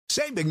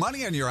Save big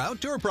money on your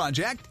outdoor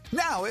project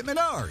now at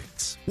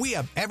Menards. We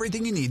have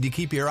everything you need to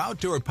keep your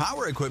outdoor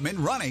power equipment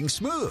running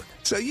smooth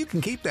so you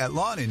can keep that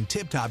lawn in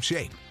tip-top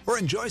shape or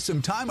enjoy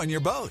some time on your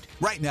boat.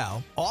 Right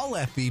now, all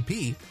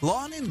FVP,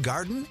 lawn and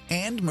garden,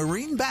 and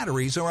marine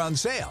batteries are on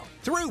sale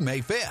through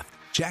May 5th.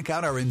 Check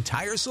out our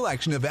entire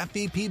selection of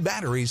FVP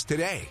batteries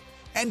today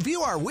and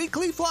view our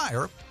weekly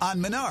flyer on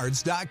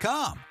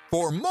Menards.com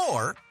for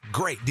more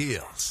great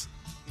deals.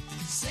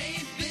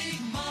 Save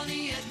big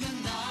money at Menards.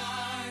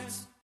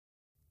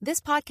 This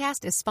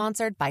podcast is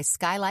sponsored by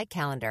Skylight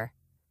Calendar.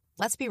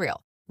 Let's be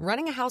real.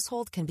 Running a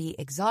household can be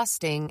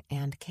exhausting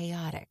and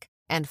chaotic.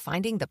 And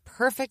finding the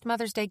perfect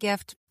Mother's Day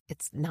gift,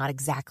 it's not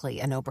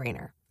exactly a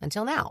no-brainer.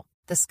 Until now.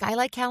 The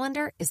Skylight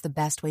Calendar is the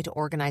best way to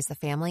organize the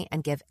family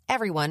and give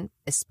everyone,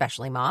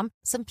 especially mom,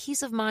 some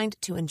peace of mind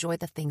to enjoy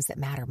the things that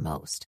matter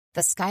most.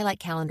 The Skylight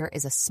Calendar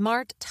is a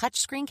smart,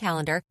 touchscreen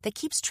calendar that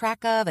keeps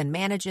track of and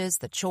manages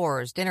the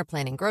chores, dinner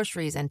planning,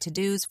 groceries, and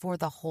to-dos for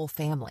the whole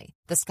family.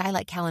 The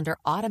Skylight Calendar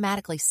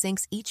automatically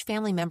syncs each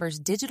family member's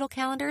digital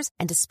calendars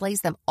and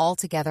displays them all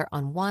together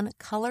on one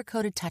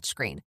color-coded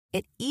touchscreen.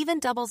 It even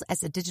doubles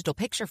as a digital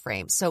picture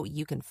frame, so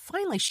you can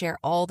finally share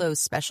all those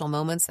special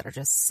moments that are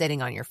just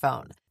sitting on your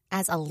phone.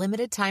 As a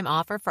limited-time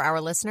offer for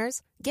our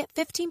listeners, get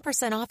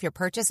 15% off your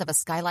purchase of a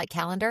Skylight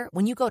Calendar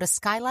when you go to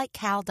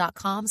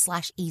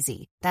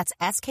skylightcal.com/easy. That's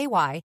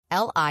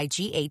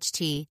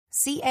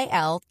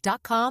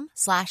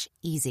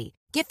SKYLIGHTCAL.com/easy.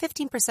 Get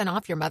 15%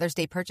 off your Mother's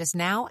Day purchase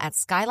now at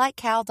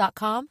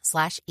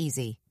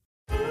skylightcal.com/easy.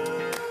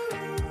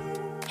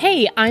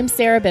 Hey, I'm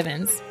Sarah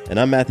Bivens. And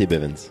I'm Matthew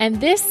Bivens.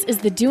 And this is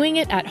the Doing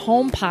It at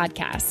Home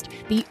podcast,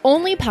 the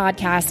only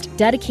podcast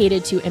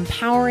dedicated to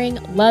empowering,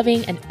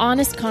 loving, and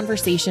honest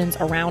conversations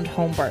around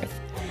home birth.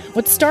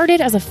 What started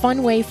as a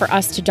fun way for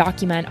us to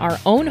document our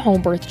own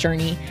home birth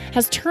journey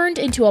has turned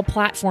into a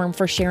platform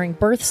for sharing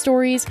birth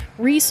stories,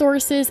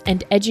 resources,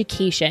 and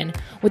education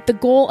with the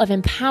goal of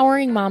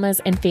empowering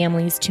mamas and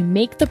families to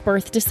make the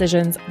birth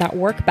decisions that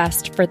work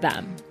best for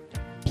them.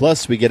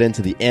 Plus, we get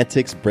into the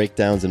antics,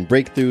 breakdowns, and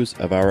breakthroughs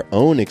of our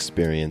own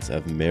experience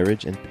of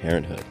marriage and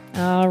parenthood.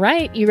 All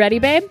right, you ready,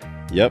 babe?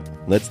 Yep,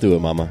 let's do it,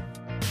 mama.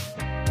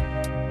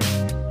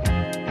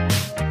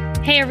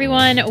 Hey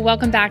everyone,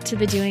 welcome back to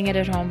the Doing It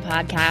at Home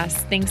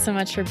podcast. Thanks so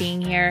much for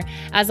being here.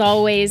 As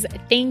always,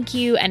 thank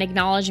you and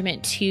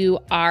acknowledgement to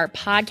our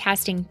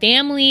podcasting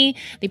family,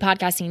 the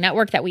podcasting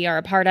network that we are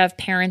a part of,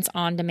 Parents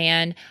on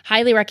Demand.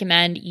 Highly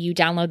recommend you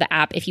download the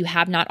app if you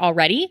have not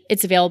already.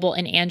 It's available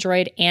in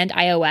Android and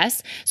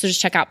iOS. So just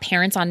check out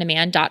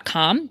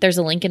parentsondemand.com. There's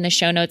a link in the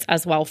show notes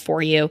as well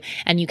for you.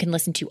 And you can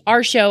listen to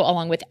our show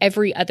along with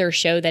every other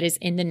show that is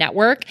in the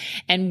network.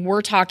 And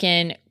we're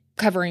talking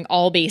covering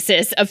all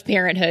bases of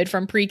parenthood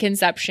from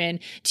preconception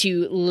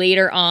to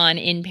later on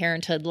in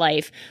parenthood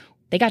life.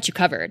 They got you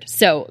covered.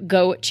 So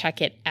go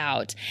check it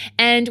out.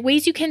 And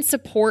ways you can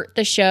support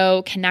the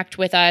show, connect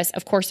with us.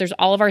 Of course, there's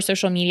all of our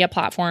social media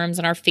platforms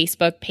and our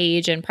Facebook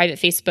page and private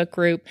Facebook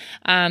group.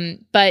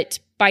 But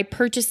by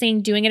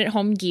purchasing Doing It at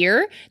Home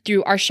gear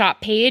through our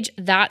shop page,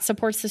 that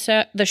supports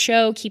the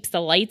show, keeps the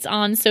lights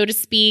on, so to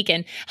speak,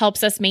 and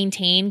helps us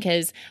maintain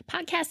because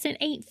podcasting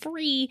ain't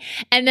free.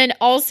 And then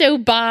also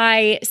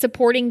by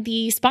supporting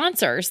the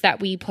sponsors that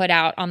we put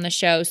out on the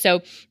show.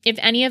 So if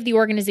any of the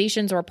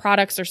organizations or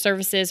products or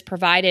services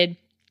provided,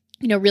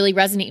 really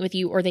resonate with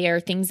you or they are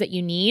things that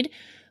you need,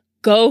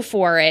 go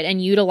for it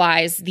and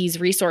utilize these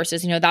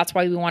resources. That's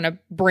why we want to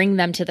bring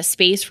them to the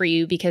space for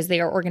you because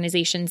they are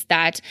organizations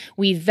that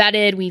we've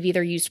vetted, we've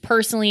either used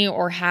personally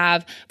or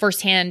have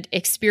firsthand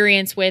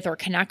experience with or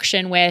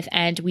connection with.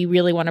 And we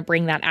really want to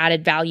bring that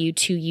added value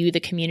to you, the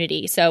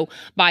community. So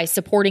by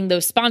supporting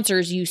those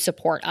sponsors, you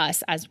support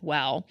us as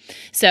well.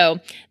 So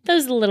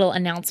those are the little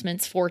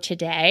announcements for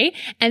today.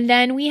 And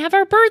then we have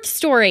our birth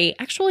story,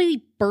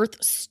 actually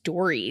birth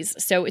stories.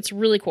 So it's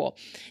really cool.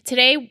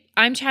 Today,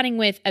 I'm chatting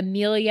with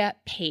Amelia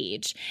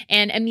Page.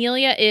 And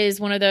Amelia is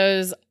one of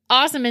those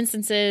awesome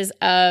instances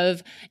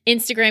of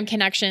Instagram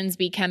connections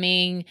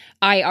becoming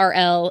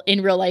IRL,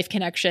 in real life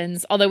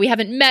connections. Although we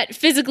haven't met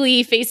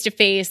physically face to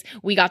face,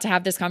 we got to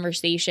have this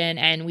conversation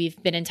and we've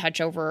been in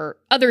touch over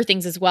other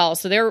things as well.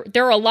 So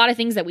there are a lot of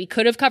things that we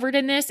could have covered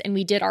in this, and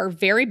we did our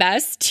very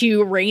best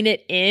to rein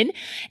it in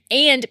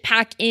and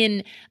pack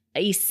in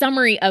a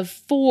summary of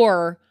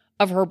 4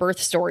 of her birth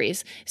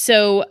stories.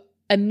 So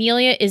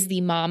Amelia is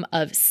the mom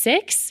of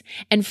 6,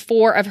 and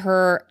 4 of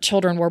her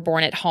children were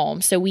born at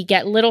home. So we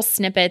get little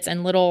snippets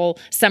and little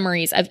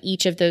summaries of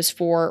each of those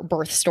 4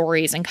 birth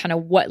stories and kind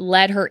of what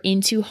led her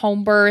into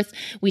home birth.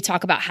 We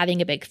talk about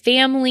having a big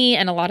family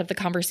and a lot of the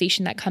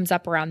conversation that comes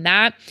up around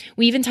that.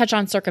 We even touch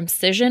on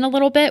circumcision a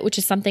little bit, which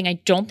is something I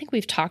don't think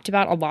we've talked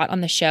about a lot on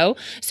the show.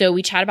 So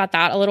we chat about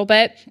that a little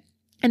bit.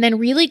 And then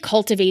really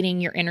cultivating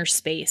your inner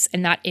space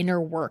and that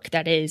inner work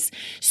that is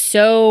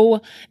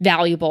so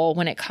valuable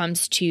when it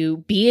comes to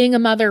being a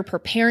mother,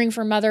 preparing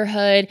for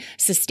motherhood,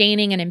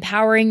 sustaining and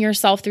empowering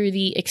yourself through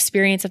the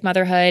experience of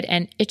motherhood.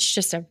 And it's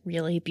just a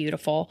really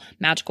beautiful,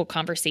 magical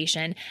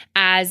conversation,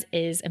 as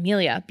is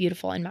Amelia,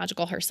 beautiful and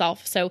magical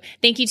herself. So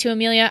thank you to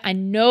Amelia. I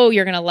know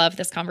you're going to love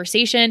this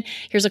conversation.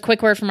 Here's a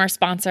quick word from our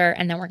sponsor,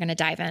 and then we're going to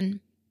dive in.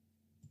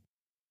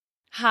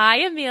 Hi,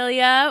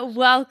 Amelia.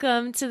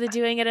 Welcome to the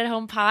Doing It at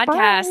Home podcast.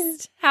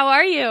 Hi. How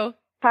are you?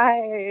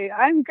 Hi,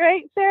 I'm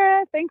great,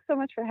 Sarah. Thanks so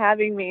much for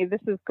having me.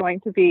 This is going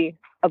to be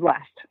a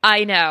blast.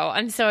 I know.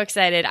 I'm so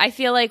excited. I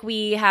feel like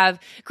we have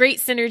great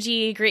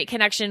synergy, great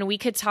connection. We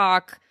could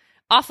talk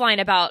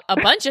offline about a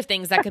bunch of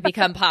things that could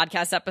become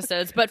podcast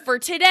episodes. But for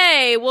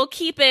today, we'll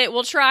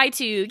try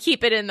to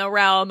keep it in the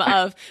realm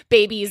of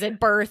babies and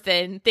birth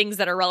and things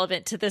that are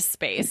relevant to this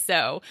space.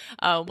 So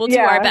we'll do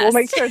our best.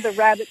 We'll make sure the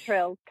rabbit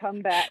trails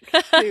come back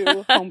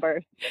to home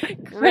birth.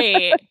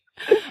 Great.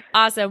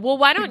 Awesome. Well,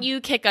 why don't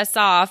you kick us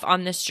off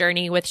on this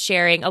journey with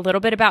sharing a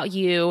little bit about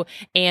you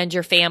and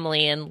your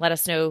family and let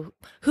us know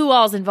who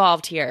all's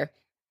involved here.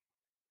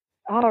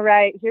 All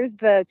right, here's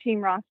the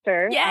team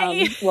roster.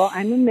 Yay! Well,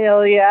 I'm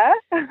Amelia.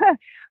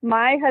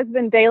 My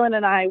husband, Dalen,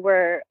 and I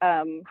were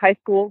high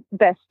school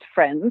best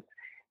friends,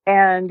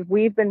 and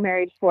we've been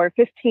married for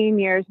 15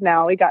 years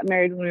now. We got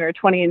married when we were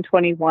 20 and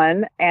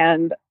 21,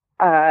 and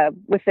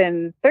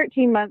within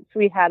 13 months,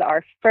 we had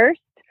our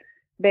first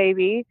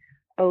baby,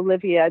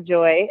 Olivia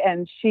Joy,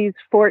 and she's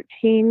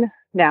 14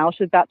 now.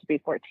 She's about to be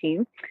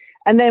 14.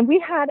 And then we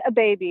had a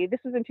baby.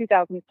 This was in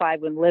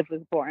 2005 when Liv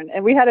was born.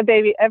 And we had a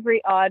baby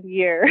every odd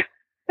year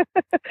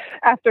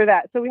after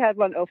that. So we had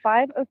one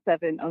 05,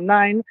 07,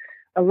 09,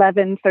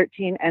 11,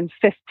 13, and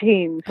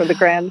 15 for the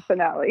grand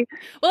finale.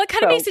 Well, it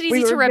kind of makes it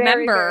easy to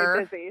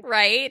remember, very busy.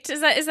 Right?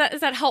 Is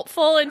that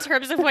helpful in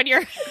terms of when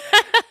you're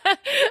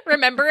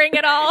remembering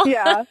it all?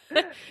 Yeah,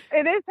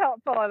 it is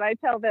helpful. And I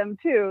tell them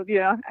too,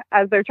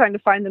 as they're trying to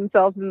find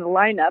themselves in the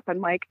lineup,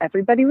 I'm like,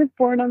 everybody was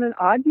born on an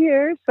odd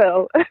year.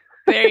 So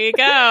there you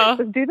go.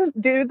 do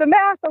the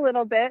math a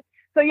little bit.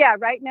 So yeah,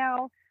 right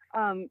now,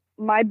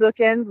 my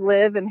bookends,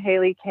 Liv and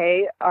Haley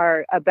Kay,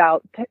 are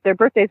their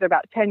birthdays are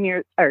about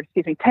 10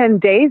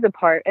 days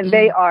apart, and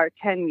they are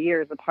 10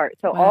 years apart.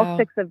 So wow. All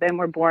 6 of them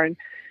were born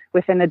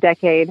within a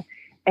decade.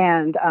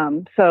 And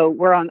so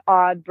we're on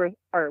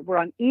we're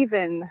on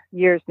even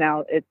years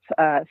now.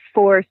 It's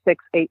 4,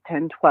 6, 8,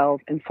 10,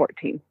 12, and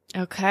 14.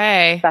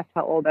 Okay. That's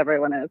how old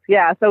everyone is.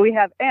 Yeah. So we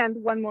have,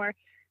 and one more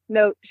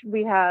note,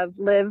 we have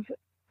Liv,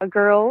 a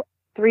girl,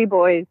 3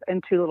 boys,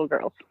 and 2 little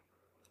girls.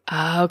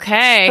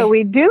 Okay. So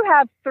we do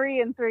have 3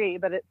 and 3,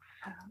 but it's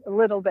a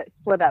little bit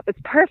split up. It's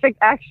perfect,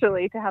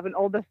 actually, to have an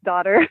oldest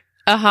daughter.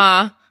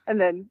 Uh-huh. And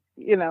then,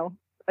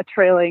 a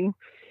trailing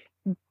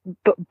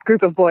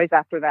group of boys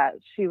after that.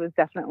 She was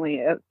definitely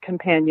a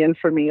companion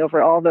for me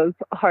over all those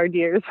hard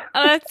years.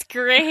 Oh, that's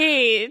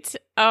great.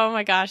 Oh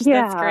my gosh,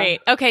 that's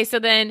great. Okay, so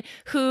then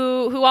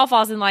who all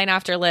falls in line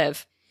after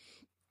Liv?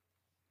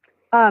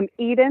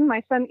 Eden,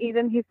 my son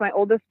Eden, he's my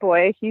oldest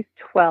boy. He's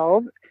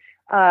 12.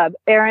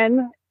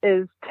 Aaron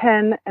is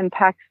 10 and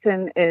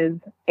Paxton is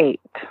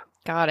 8.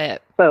 Got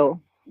it. So,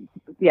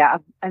 yeah.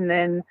 And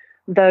then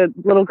the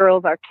little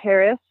girls are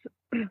Karis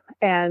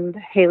and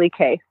Haley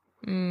Kay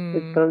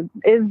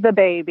is the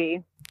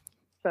baby.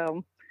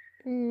 So,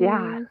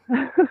 yeah.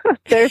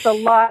 There's a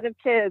lot of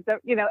kids.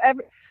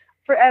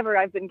 Forever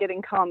I've been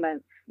getting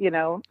comments,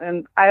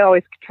 and I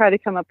always try to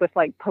come up with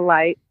like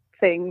polite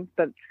things,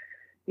 but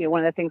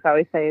one of the things I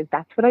always say is,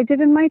 that's what I did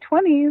in my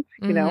 20s.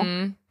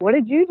 What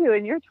did you do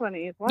in your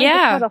 20s? Well, I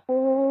just had a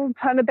whole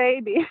ton of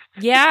babies.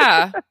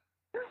 Yeah.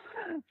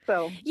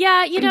 So.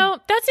 Yeah,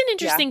 that's an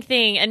interesting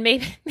thing. And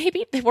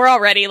maybe we're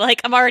already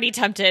I'm already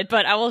tempted,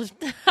 but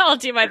I'll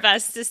do my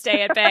best to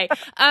stay at bay.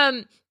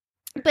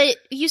 But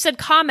you said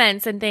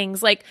comments and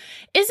things isn't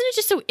it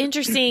just so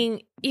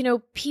interesting,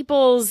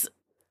 people's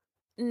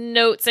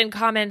notes and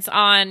comments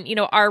on,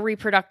 our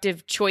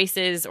reproductive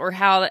choices or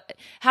how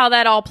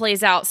that all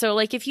plays out. So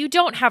if you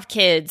don't have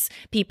kids,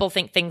 people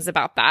think things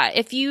about that.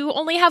 If you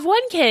only have 1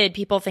 kid,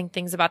 people think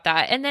things about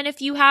that. And then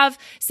if you have,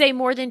 say,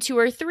 more than 2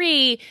 or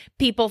 3,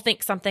 people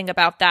think something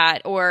about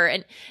that.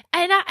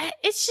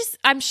 It's just,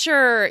 I'm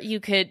sure you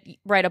could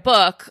write a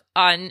book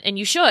on, and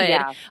you should,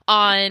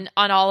 on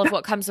all of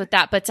what comes with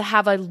that. But to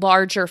have a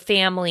larger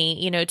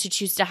family, to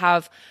choose to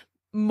have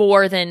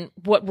more than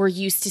what we're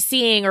used to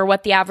seeing or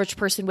what the average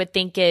person would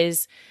think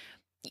is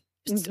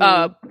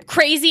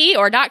crazy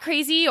or not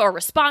crazy or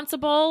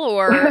responsible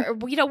or,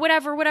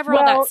 whatever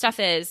all that stuff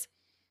is.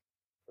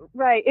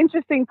 Right.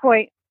 Interesting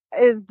point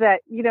is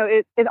that,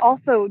 it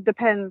also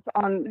depends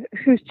on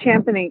who's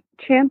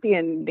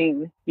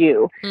championing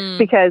you,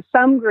 because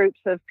some groups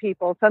of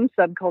people, some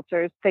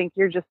subcultures think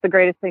you're just the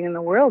greatest thing in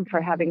the world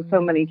for having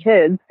so many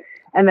kids.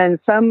 And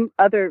then some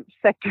other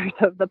sectors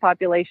of the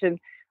population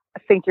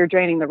think you're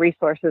draining the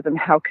resources, and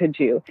how could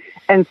you?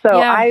 And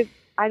so I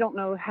don't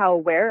know how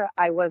aware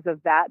I was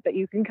of that, but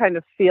you can kind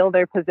of feel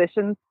their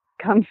positions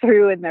come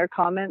through in their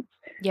comments.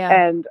 Yeah.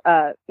 And,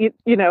 I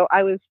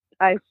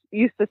I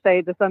used to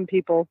say to some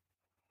people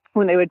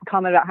when they would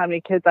comment about how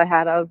many kids I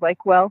had, I was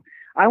like, well,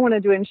 I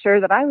wanted to ensure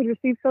that I would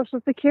receive Social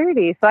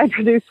Security. So I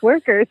produced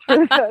workers for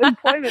the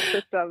employment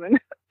system and,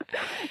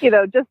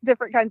 just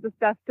different kinds of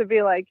stuff to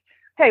be like,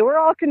 hey, we're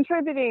all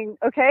contributing.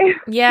 Okay.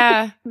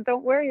 Yeah.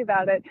 Don't worry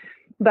about it.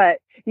 But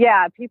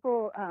yeah,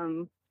 people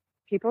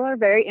are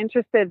very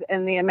interested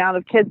in the amount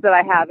of kids that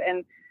I have.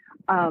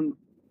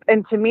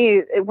 And to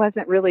me, it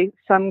wasn't really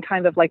some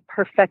kind of like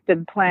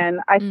perfected plan.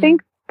 I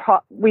think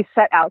we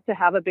set out to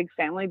have a big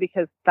family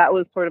because that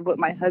was sort of what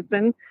my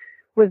husband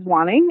was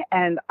wanting,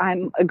 and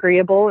I'm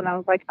agreeable. And I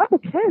was like, oh,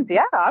 kids.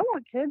 Yeah, I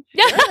want kids.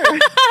 Sure.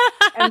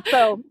 And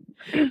so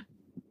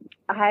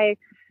I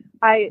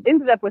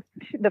ended up with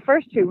the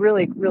first two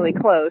really, really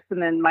close.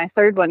 And then my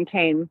third one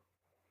came,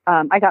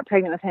 I got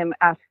pregnant with him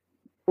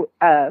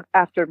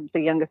after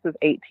the youngest was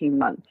 18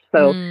 months.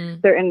 So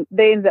they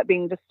ended up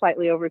being just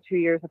slightly over 2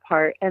 years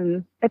apart.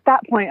 And at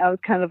that point I was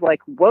kind of like,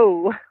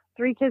 whoa,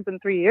 3 kids in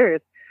 3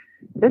 years.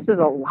 This is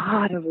a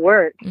lot of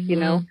work,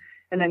 and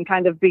then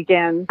kind of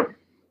began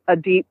a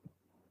deep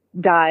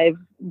dive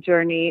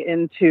journey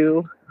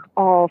into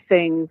all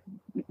things,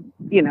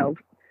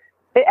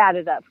 it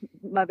added up: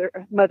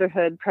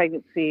 motherhood,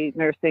 pregnancy,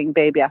 nursing,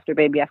 baby after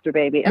baby after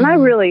baby. And I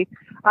really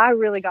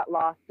got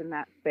lost in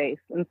that space.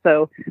 And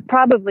so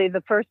probably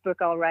the first book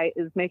I'll write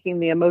is making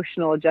the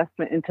emotional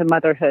adjustment into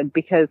motherhood,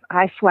 because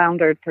I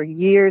floundered for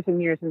years and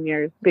years and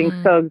years, being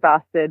so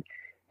exhausted.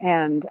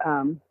 And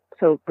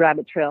so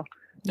rabbit trail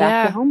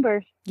back to home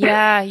birth.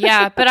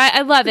 Yeah. But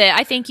I love it.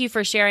 I thank you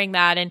for sharing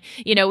that. And,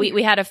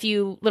 we had a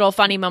few little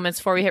funny moments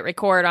before we hit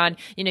record on,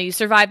 you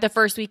survived the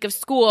first week of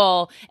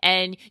school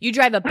and you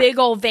drive a big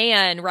old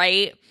van,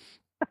 right?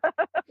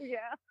 Yeah.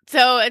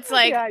 So it's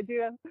like, yeah, I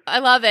do. I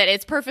love it.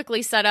 It's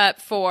perfectly set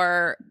up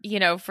for,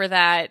 for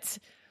that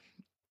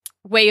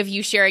way of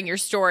you sharing your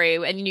story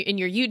and in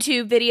your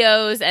YouTube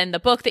videos and the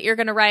book that you're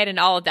going to write and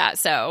all of that.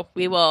 So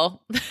we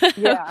will,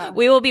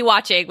 we will be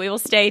watching. We will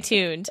stay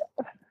tuned.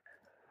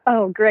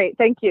 Oh, great.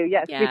 Thank you.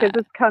 Yes, because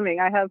it's coming.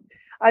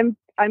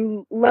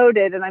 I'm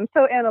loaded, and I'm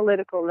so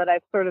analytical that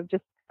I've sort of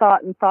just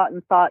thought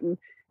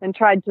and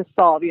tried to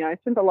solve. I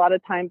spent a lot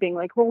of time being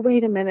like, well,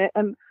 wait a minute.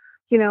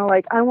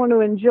 I want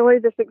to enjoy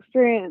this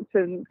experience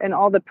and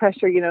all the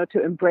pressure,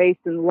 to embrace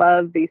and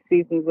love these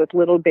seasons with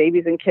little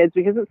babies and kids,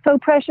 because it's so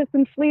precious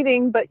and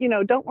fleeting, but,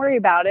 don't worry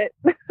about it.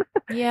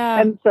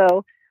 Yeah. And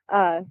so,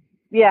 I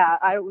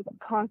was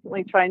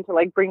constantly trying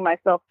to bring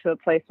myself to a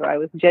place where I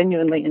was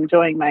genuinely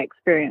enjoying my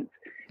experience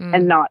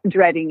and not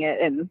dreading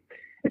it. And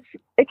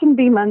it can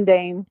be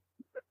mundane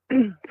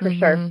for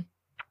sure,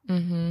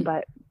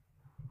 but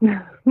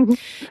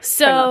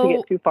so try not to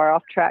get too far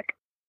off track.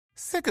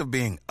 Sick of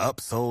being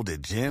upsold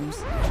at gyms?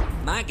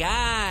 My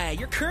guy,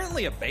 you're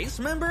currently a base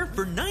member.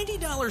 For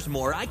 $90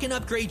 more, I can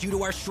upgrade you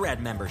to our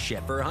Shred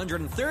membership. For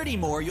 $130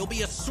 more, you'll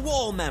be a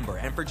Swole member.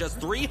 And for just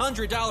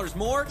 $300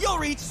 more, you'll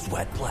reach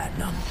Sweat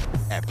Platinum.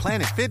 At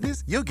Planet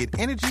Fitness, you'll get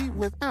energy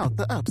without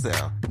the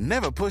upsell.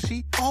 Never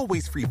pushy,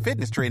 always free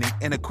fitness training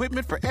and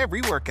equipment for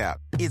every workout.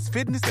 It's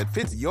fitness that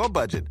fits your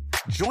budget.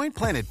 Join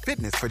Planet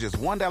Fitness for just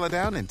 $1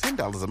 down and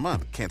 $10 a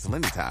month. Cancel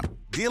anytime.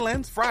 Deal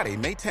ends Friday,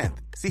 May 10th.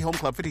 See Home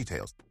Club for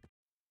details.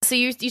 So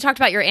you talked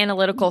about your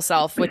analytical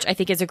self, which I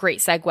think is a great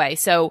segue.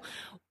 So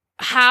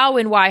how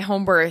and why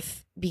home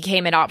birth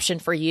became an option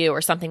for you,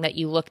 or something that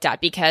you looked at,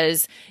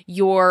 because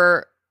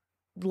your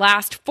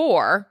last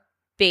 4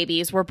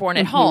 babies were born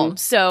at home.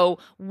 So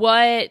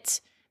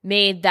what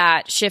made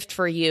that shift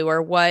for you,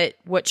 or what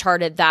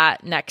charted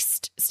that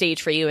next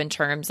stage for you in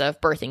terms of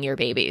birthing your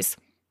babies?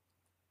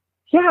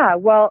 Yeah,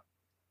 well,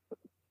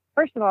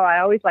 first of all, I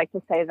always like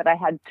to say that I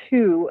had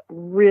 2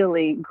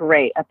 really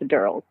great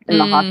epidurals in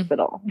the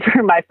hospital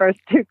for my first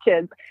 2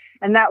 kids.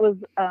 And that was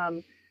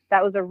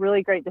a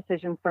really great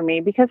decision for me,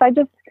 because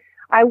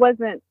I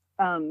wasn't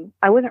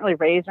really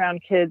raised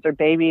around kids or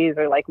babies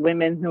or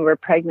women who were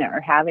pregnant or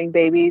having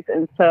babies.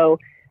 And so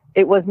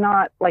it was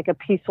not a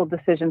peaceful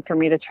decision for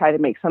me to try to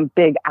make some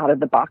big out of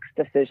the box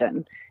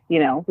decision.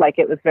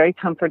 It was very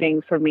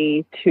comforting for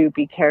me to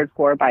be cared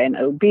for by an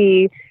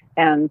OB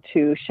and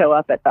to show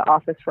up at the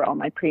office for all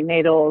my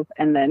prenatals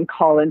and then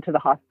call into the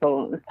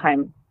hospital when it was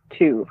time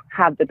to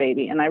have the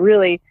baby. And I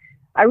really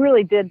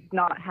did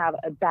not have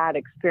a bad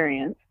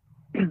experience.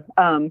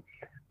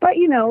 But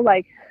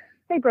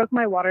they broke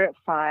my water at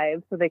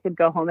 5 so they could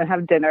go home and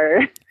have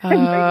dinner and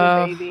bring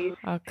the baby.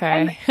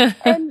 Okay.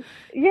 and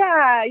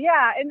yeah.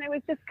 And it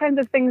was just kind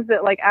of things that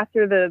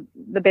after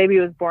the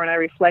baby was born, I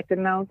reflected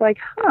and I was like,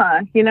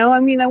 I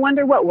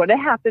wonder what would have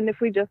happened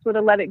if we just would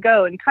have let it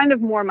go, and kind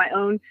of more my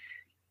own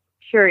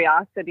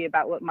curiosity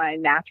about what my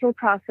natural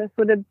process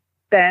would have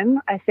been,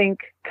 I think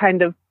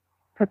kind of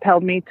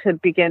propelled me to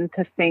begin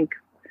to think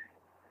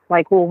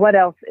well, what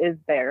else is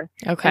there?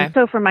 Okay. And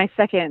so for my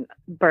second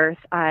birth,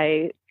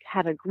 I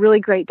had a really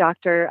great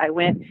doctor. I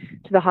went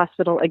to the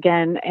hospital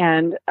again,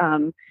 and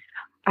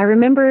I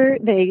remember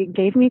they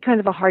gave me kind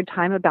of a hard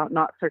time about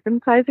not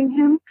circumcising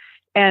him.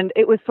 And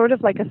it was sort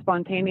of like a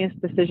spontaneous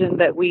decision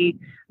that we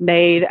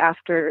made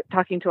after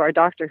talking to our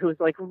doctor, who was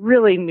like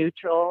really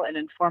neutral and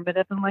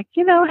informative and like,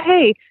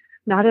 hey,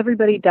 not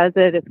everybody does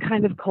it. It's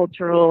kind of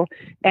cultural.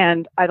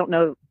 And I don't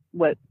know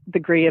what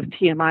degree of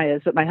TMI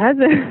is, but my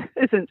husband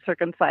isn't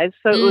circumcised.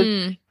 So it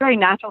was very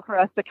natural for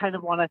us to kind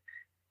of want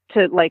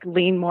to like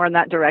lean more in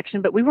that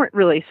direction, but we weren't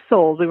really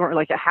sold. We weren't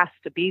like, it has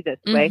to be this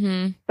way.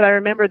 But I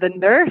remember the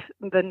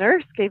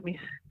nurse gave me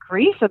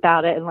grief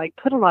about it and like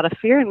put a lot of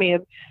fear in me.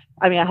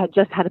 I mean, I had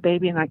just had a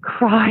baby and I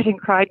cried and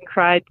cried and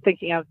cried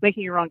thinking I was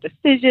making a wrong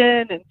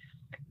decision. And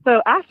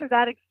so after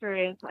that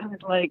experience, I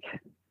was like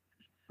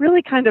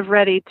really kind of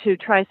ready to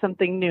try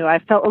something new. I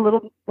felt a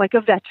little like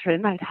a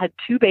veteran. I'd had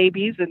 2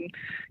 babies in,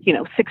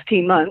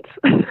 16 months.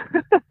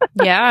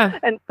 Yeah.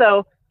 And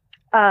so,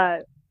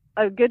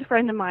 a good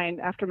friend of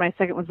mine, after my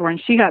second was born,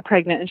 she got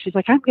pregnant and she's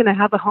like, I'm going to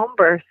have a home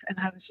birth. And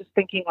I was just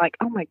thinking like,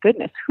 oh my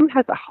goodness, who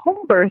has a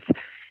home birth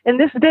in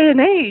this day and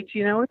age,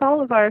 with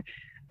all of our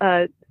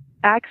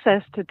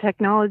access to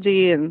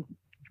technology. And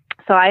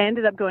so I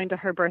ended up going to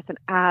her birth and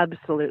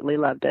absolutely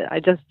loved it. I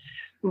just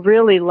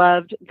really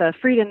loved the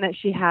freedom that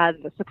she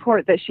had, the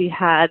support that she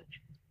had,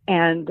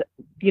 and,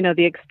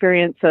 the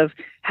experience of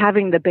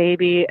having the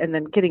baby and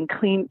then getting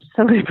clean.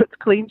 Somebody puts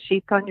clean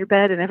sheets on your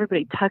bed and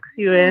everybody tucks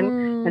you in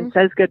and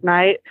says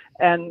goodnight.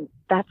 And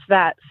that's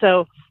that.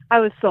 So I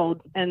was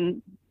sold.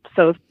 And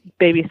so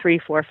baby 3,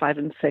 4, 5,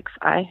 and 6,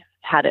 I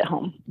had at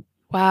home.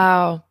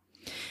 Wow.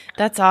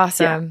 That's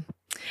awesome.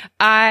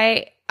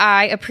 Yeah.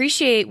 I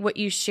appreciate what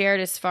you shared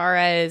as far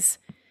as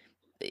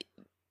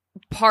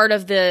part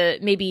of the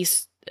maybe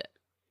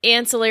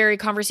ancillary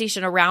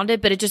conversation around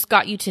it, but it just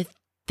got you to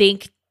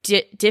think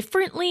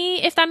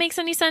differently, if that makes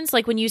any sense.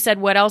 Like when you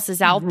said what else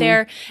is out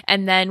there,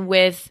 and then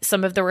with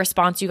some of the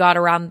response you got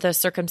around the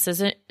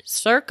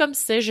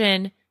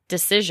circumcision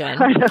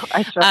decision. I know.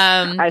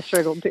 I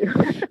struggled too.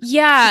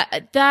 Yeah,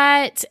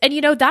 that,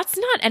 and that's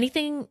not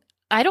anything,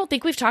 I don't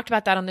think we've talked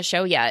about that on the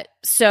show yet.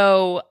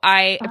 So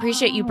I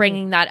appreciate you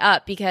bringing that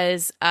up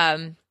because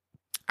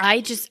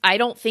I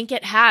don't think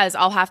it has.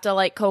 I'll have to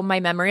like comb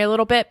my memory a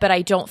little bit, but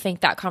I don't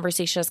think that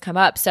conversation has come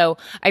up. So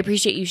I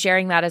appreciate you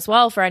sharing that as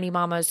well for any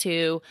mamas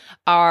who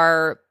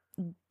are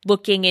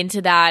looking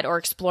into that or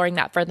exploring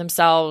that for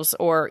themselves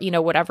or,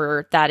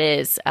 whatever that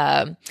is.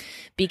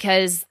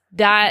 Because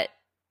that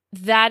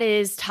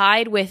is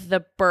tied with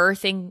the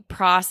birthing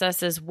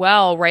process as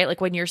well, right? Like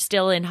when you're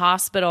still in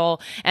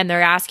hospital and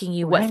they're asking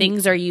you what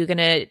things are you going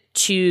to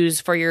choose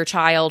for your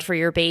child, for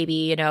your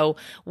baby,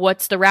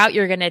 what's the route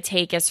you're going to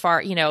take as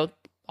far,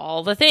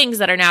 all the things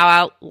that are now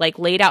out, like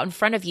laid out in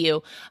front of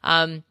you.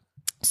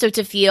 So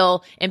to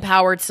feel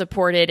empowered,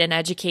 supported, and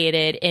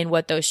educated in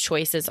what those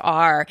choices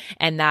are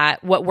and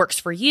that what works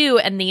for you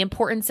and the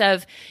importance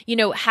of,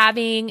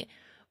 having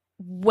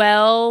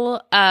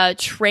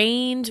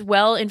trained,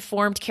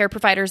 well-informed care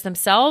providers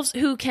themselves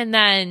who can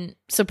then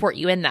support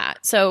you in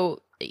that.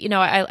 So,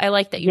 I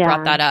like that you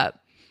brought that up.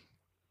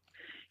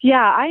 Yeah,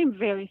 I am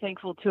very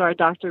thankful to our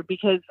doctor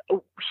because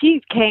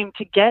he came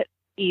to get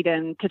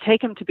Eden to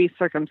take him to be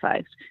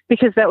circumcised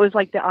because that was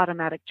like the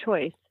automatic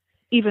choice,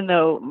 even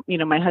though,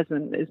 my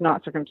husband is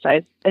not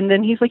circumcised. And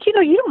then he's like, you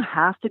don't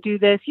have to do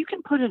this. You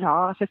can put it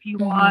off if you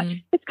want.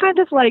 It's kind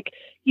of like,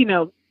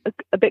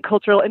 a bit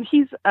cultural, and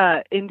he's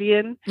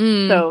Indian.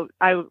 So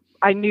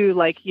I knew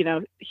like,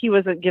 he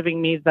wasn't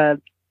giving me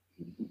the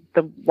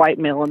white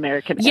male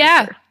American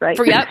answer, right?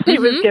 He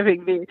was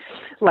giving me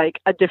like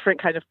a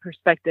different kind of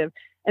perspective.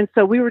 And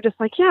so we were just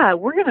like,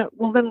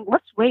 well then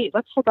let's wait,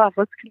 let's hold off.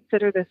 Let's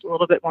consider this a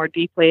little bit more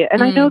deeply.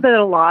 And I know that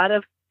a lot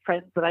of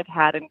friends that I've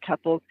had in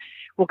couples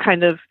will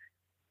kind of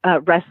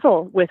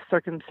wrestle with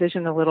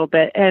circumcision a little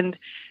bit. And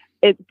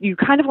you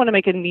kind of want to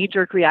make a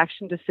knee-jerk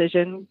reaction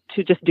decision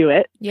to just do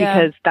it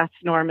because that's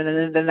normal,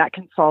 and then that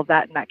can solve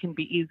that and that can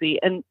be easy.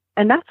 And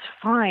that's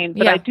fine.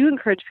 But I do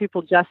encourage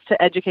people just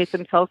to educate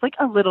themselves like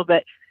a little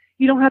bit.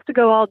 You don't have to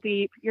go all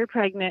deep. You're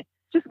pregnant.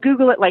 Just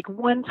Google it like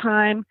one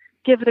time,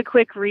 give it a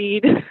quick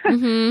read,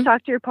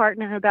 talk to your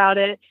partner about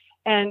it.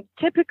 And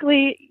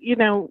typically,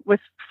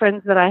 with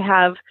friends that I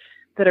have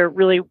that are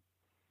really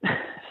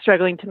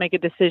struggling to make a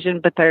decision,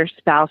 but their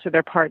spouse or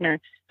their partner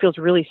feels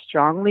really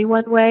strongly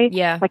one way.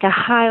 Yeah. Like I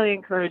highly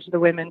encourage the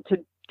women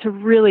to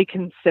really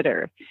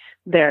consider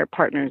their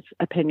partner's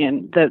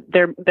opinion,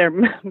 their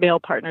male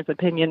partner's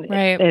opinion.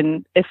 Right.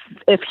 And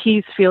if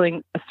he's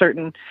feeling a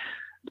certain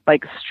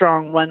like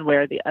strong one way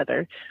or the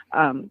other,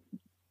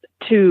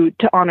 to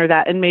honor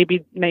that. And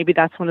maybe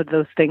that's one of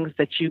those things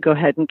that you go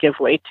ahead and give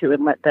way to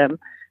and let them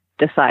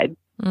decide.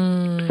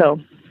 So,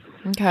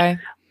 okay.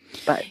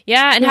 But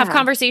and have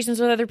conversations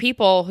with other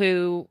people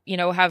who,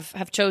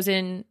 have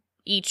chosen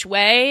each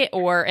way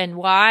and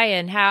why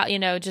and how,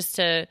 just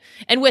to,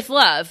 and with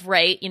love,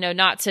 right?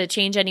 Not to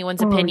change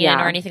anyone's opinion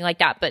or anything like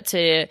that, but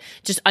to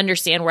just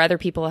understand where other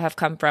people have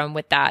come from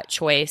with that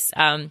choice.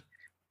 That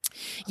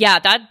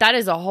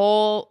is a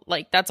whole,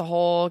 that's a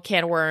whole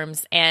can of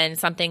worms and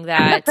something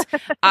that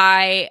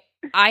I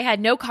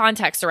had no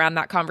context around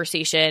that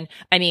conversation.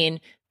 I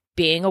mean,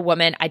 being a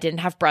woman. I didn't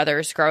have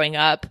brothers growing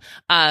up.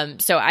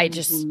 So I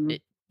just,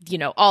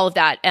 all of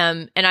that.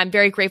 And I'm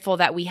very grateful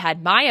that we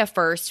had Maya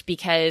first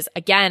because,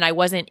 again, I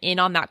wasn't in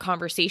on that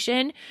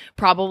conversation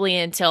probably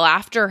until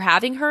after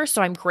having her.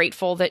 So I'm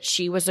grateful that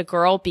she was a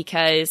girl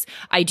because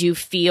I do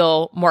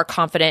feel more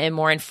confident and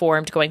more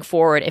informed going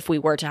forward if we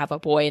were to have a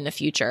boy in the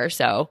future.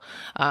 So,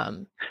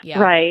 yeah.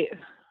 Right.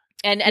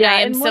 And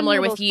I am similar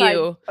with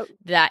you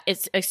that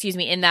it's,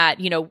 in that,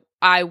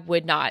 I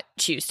would not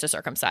choose to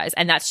circumcise.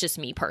 And that's just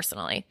me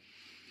personally.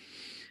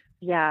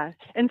 Yeah.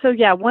 And so,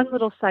 one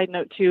little side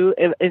note too,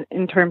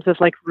 in terms of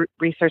like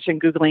research and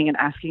Googling and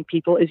asking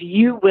people is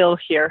you will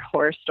hear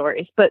horror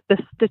stories, but the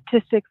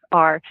statistics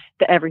are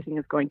that everything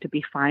is going to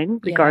be fine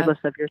regardless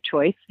of your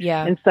choice.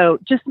 Yeah. And so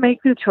just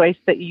make the choice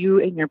that you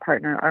and your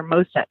partner are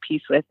most at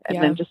peace with,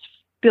 and then just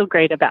feel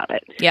great about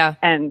it. Yeah.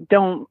 And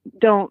don't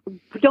do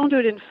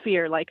it in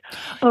fear. Like,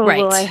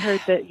 well, I heard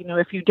that,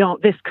 if you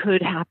don't, this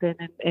could happen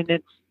and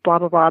it's blah,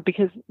 blah, blah,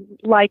 because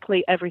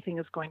likely everything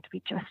is going to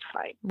be just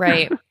fine.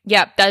 Right.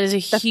 Yeah. That is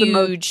a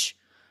huge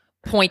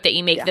point that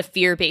you make, the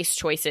fear-based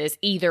choices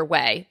either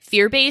way.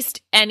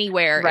 Fear-based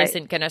anywhere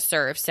isn't going to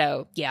serve.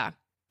 So yeah,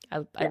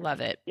 I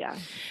love it. Yeah.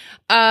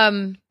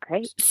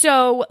 Great.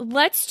 So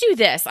let's do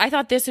this. I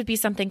thought this would be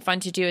something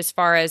fun to do as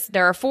far as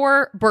there are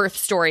 4 birth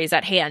stories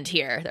at hand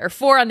here. There are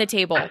 4 on the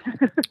table.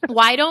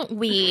 Why don't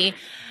we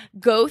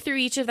go through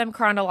each of them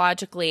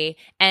chronologically,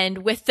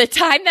 and with the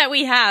time that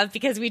we have,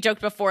 because we joked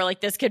before,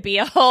 like this could be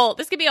a whole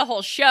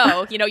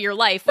show, your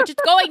life, which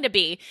it's going to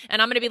be,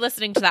 and I'm going to be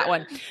listening to that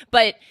one.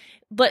 But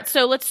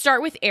let's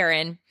start with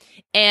Erin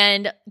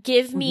and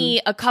give me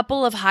a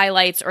couple of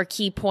highlights or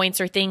key points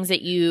or things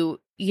that you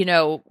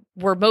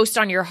were most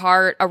on your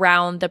heart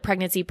around the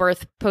pregnancy,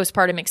 birth,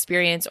 postpartum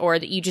experience, or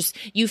that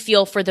you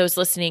feel for those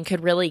listening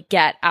could really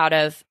get out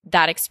of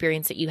that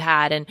experience that you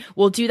had. And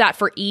we'll do that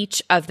for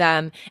each of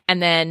them.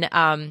 And then,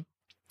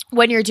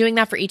 when you're doing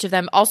that for each of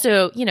them,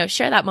 also,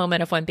 share that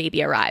moment of when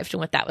baby arrived and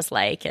what that was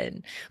like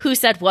and who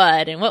said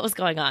what and what was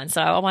going on.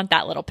 So I want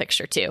that little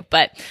picture too,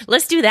 but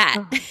let's do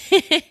that.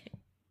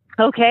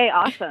 Okay.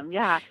 Awesome.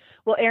 Yeah.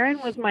 Well, Erin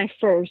was my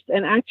first,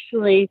 and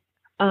actually,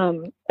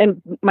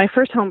 and my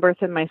first home birth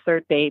and my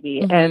third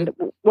baby. And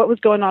what was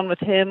going on with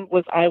him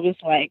was I was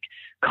like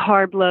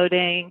carb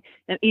loading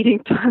and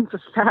eating tons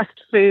of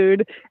fast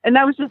food. And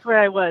that was just where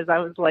I was. I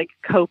was like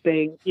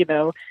coping,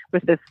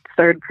 with this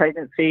third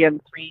pregnancy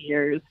in 3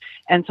 years.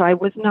 And so I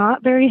was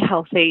not very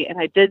healthy, and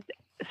I did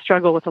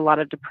struggle with a lot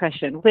of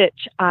depression,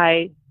 which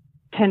I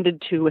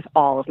tended to with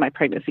all of my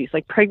pregnancies.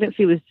 Like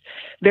pregnancy was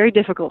very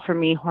difficult for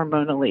me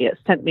hormonally. It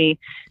sent me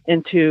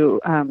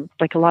into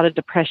like a lot of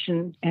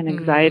depression and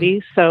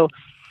anxiety. So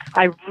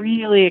I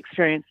really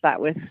experienced that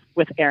with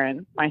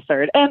Erin, my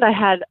third, and I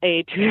had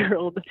a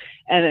 2-year-old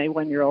and a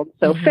 1-year-old.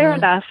 So fair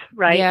enough,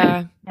 right?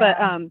 Yeah. But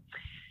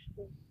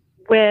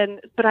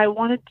but I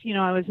wanted,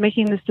 I was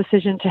making this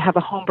decision to have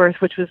a home birth,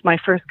 which was my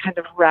first kind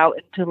of route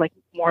into like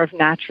more of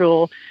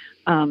natural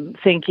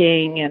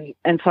thinking.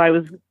 And so I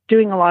was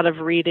doing a lot of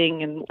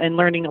reading and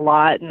learning a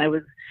lot. And I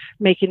was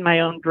making my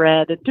own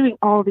bread and doing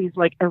all these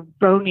like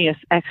erroneous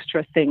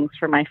extra things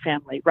for my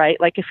family, right?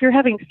 Like if you're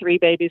having 3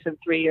 babies in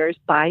 3 years,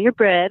 buy your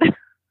bread.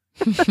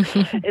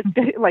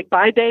 It's like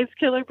buy Dave's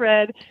Killer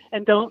Bread,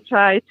 and don't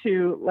try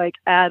to like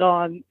add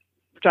on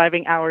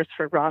driving hours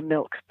for raw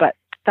milk. But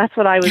that's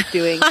what I was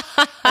doing.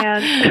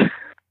 And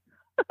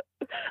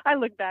I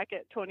look back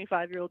at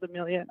 25-year-old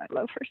Amelia and I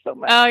love her so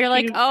much. Oh, you're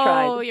like,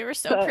 you were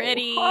so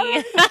pretty.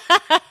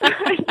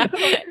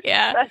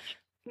 Yeah. Such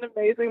an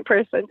amazing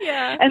person.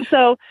 Yeah. And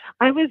so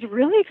I was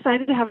really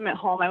excited to have him at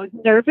home. I was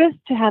nervous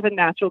to have a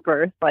natural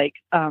birth, like,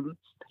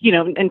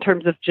 in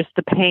terms of just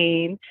the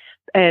pain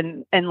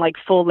and like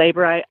full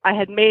labor. I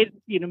had made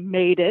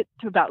it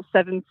to about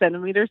 7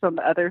 centimeters on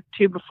the other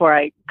 2 before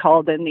I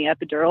called in the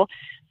epidural.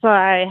 So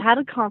I had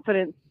a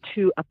confidence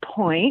to a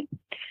point,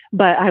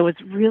 but I was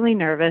really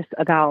nervous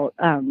about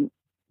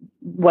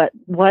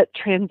what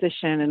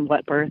transition and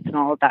what birth and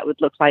all of that would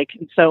look like.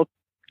 And so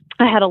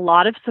I had a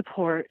lot of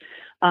support.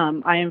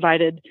 I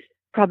invited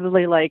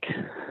probably like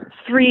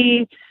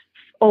 3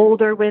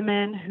 older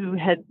women who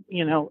had,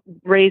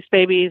 raised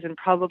babies, and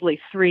probably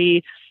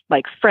 3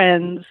 like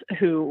friends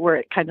who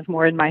were kind of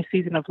more in my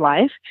season of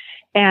life.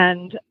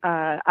 And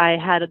I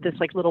had this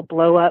like little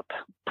blow up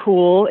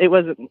pool. It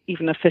wasn't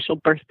even an official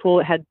birth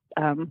pool. It had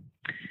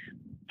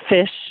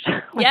fish.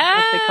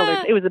 Yeah.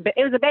 It was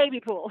a baby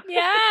pool.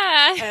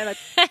 Yeah. And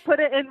I put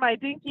it in my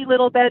dinky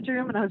little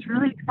bedroom, and I was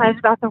really excited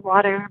about the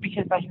water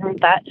because I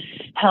heard that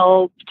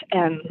helped.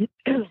 And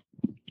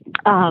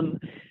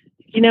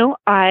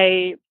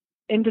I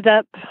ended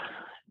up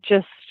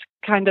just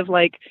kind of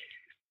like,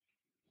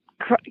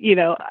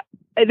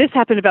 this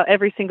happened about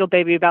every single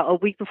baby. About a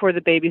week before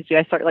the baby's due,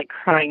 I started like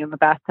crying in the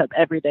bathtub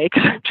every day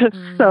because I'm just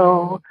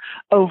so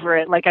over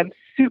it. Like I'm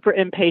super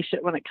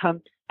impatient when it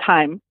comes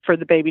time for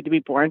the baby to be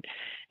born.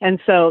 And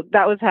so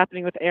that was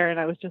happening with Erin.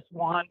 I was just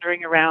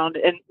wandering around,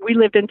 and we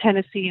lived in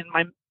Tennessee and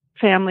my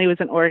family was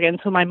in Oregon.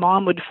 So my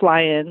mom would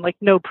fly in, like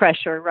no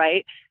pressure,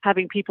 right?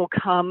 Having people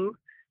come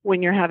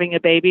when you're having a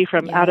baby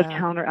from out of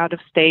town or out of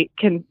state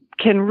can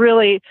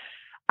really,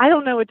 I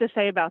don't know what to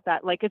say about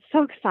that. Like, it's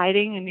so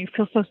exciting and you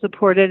feel so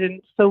supported, and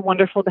it's so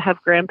wonderful to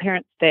have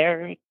grandparents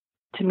there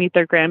to meet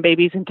their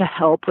grandbabies and to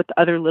help with the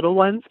other little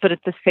ones. But at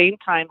the same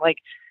time, like,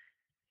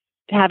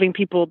 having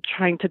people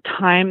trying to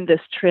time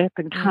this trip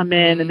and come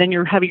in, and then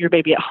you're having your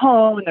baby at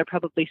home and they're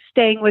probably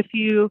staying with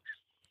you.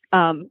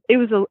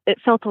 It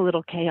felt a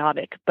little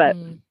chaotic, but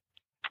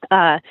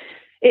it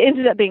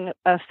ended up being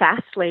a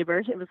fast labor.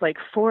 It was like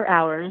 4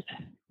 hours,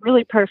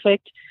 really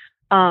perfect.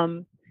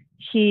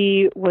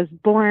 He was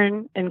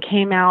born and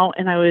came out,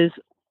 and I was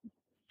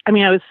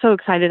so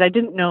excited. I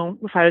didn't know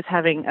if I was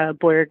having a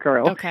boy or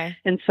girl. Okay.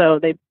 And so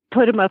they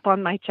put him up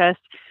on my chest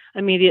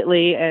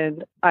immediately,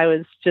 and I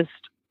was just,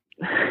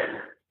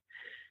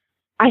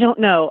 I don't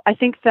know. I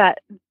think that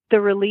the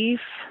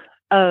relief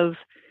of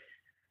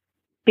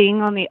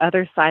being on the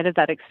other side of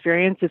that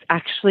experience is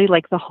actually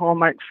like the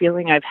hallmark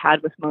feeling I've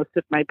had with most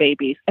of my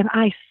babies. And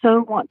I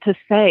so want to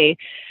say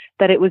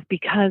that it was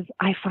because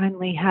I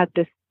finally had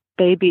this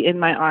baby in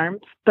my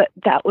arms, but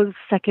that was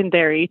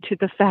secondary to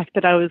the fact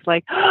that I was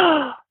like,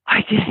 oh,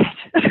 I did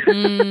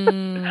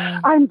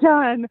it. I'm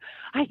done.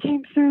 I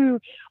came through.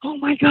 Oh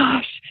my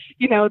gosh.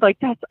 Like,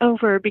 that's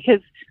over,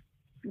 because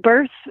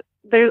birth,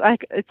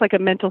 it's like a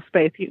mental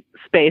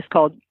space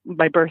called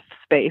my birth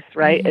space,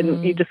 right?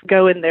 And you just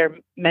go in there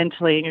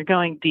mentally, and you're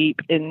going deep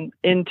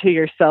into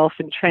yourself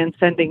and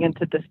transcending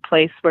into this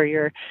place where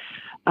you're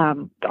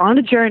on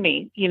a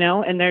journey,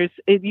 and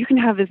you can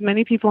have as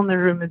many people in the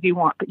room as you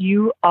want, but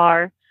you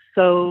are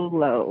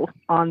solo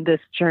on this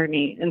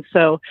journey. And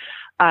so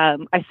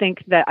I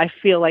think that I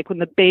feel like when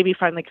the baby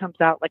finally comes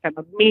out, like, I'm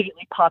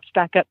immediately popped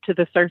back up to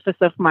the surface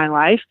of my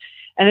life.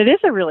 And it is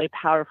a really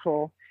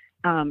powerful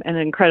and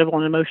incredible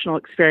and emotional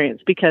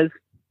experience, because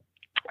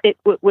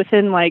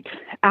within like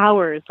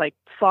hours, like,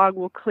 fog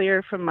will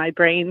clear from my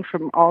brain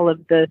from all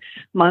of the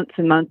months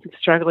and months of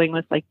struggling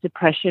with like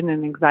depression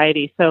and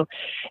anxiety. So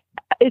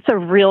it's a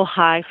real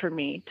high for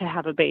me to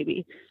have a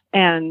baby.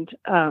 And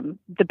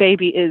the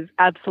baby is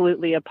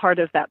absolutely a part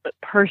of that. But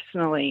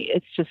personally,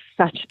 it's just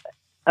such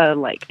a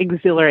like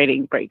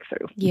exhilarating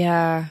breakthrough.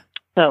 Yeah.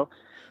 So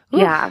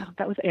yeah,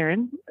 that was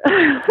Erin.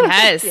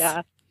 Yes.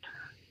 Yeah.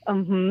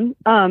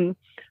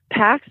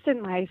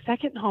 Paxton, my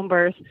second home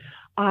birth,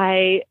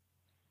 I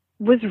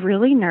was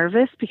really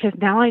nervous because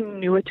now I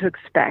knew what to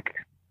expect.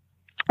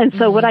 And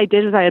so what I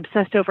did is I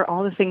obsessed over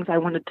all the things I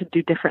wanted to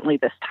do differently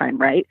this time,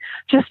 right?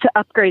 Just to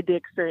upgrade the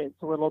experience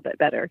a little bit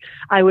better.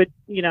 I was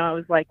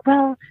like,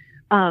 well,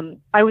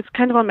 I was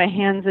kind of on my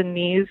hands and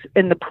knees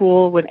in the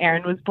pool when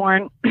Aaron was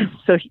born.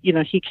 So,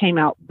 he came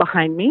out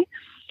behind me.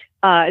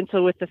 And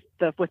so with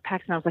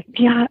Paxton, I was like,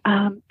 yeah,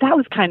 that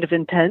was kind of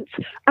intense.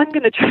 I'm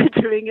going to try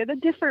doing it a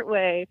different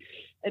way,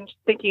 and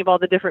thinking of all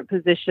the different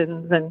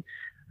positions and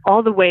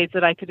all the ways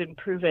that I could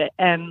improve it.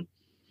 And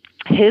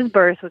his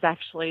birth was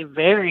actually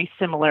very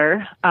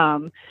similar.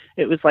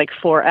 It was like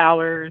 4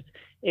 hours.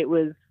 It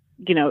was,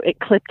 it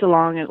clipped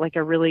along at like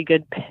a really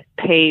good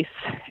pace.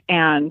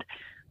 And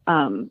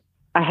I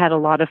had a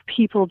lot of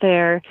people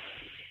there,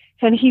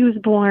 and he was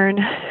born.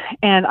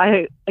 And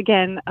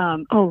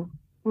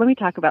let me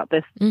talk about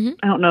this. I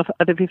don't know if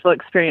other people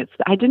experienced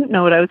it. I didn't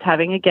know what I was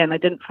having. Again, I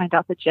didn't find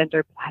out the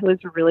gender, but I was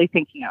really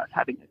thinking I was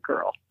having a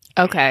girl.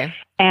 Okay.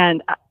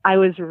 And I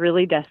was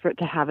really desperate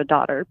to have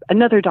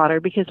another daughter,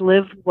 because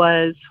Liv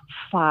was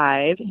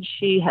 5 and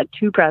she had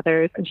 2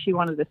 brothers, and she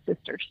wanted a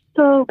sister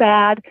so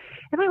bad.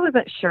 And I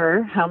wasn't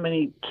sure how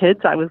many kids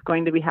I was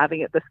going to be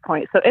having at this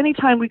point. So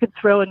anytime we could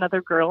throw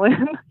another girl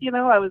in,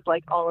 I was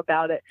like all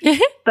about it.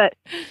 But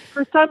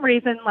for some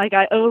reason, like,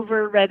 I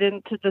overread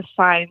into the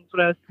signs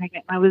when I was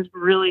pregnant, and I was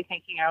really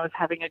thinking I was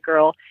having a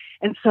girl.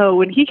 And so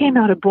when he came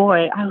out a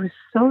boy, I was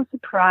so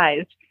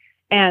surprised.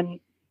 And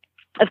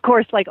of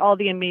course, like, all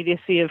the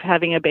immediacy of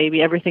having a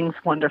baby, everything's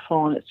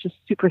wonderful, and it's just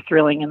super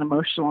thrilling and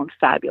emotional and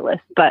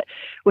fabulous. But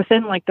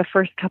within like the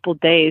first couple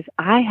days,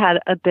 I had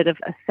a bit of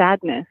a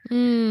sadness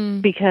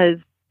because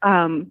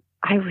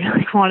I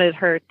really wanted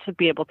her to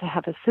be able to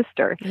have a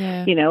sister,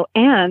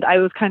 and I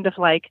was kind of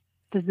like,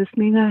 does this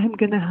mean I'm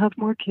going to have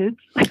more kids?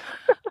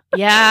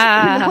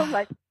 Yeah.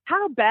 Like,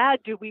 how bad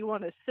do we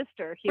want a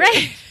sister here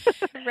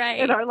right.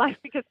 in our life?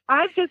 Because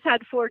I've just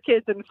had 4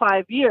 kids in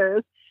 5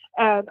 years.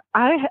 And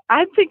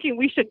I'm thinking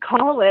we should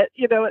call it,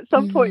 at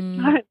some point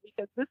in time,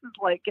 because this is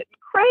like getting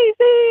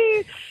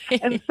crazy.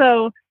 And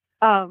so,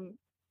 I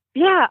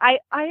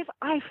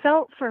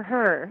felt for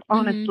her,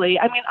 honestly.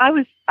 I mean, I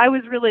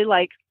was really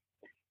like,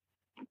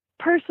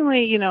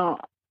 personally,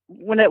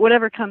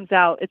 whatever comes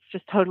out, it's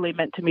just totally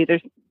meant to me.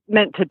 There's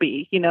meant to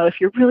be, if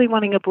you're really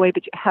wanting a boy,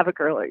 but you have a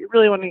girl, or you're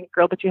really wanting a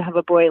girl, but you have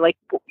a boy, like,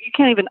 you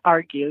can't even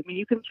argue. I mean,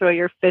 you can throw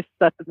your fists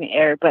up in the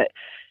air, but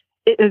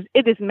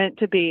it is meant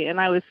to be.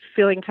 And I was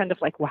feeling kind of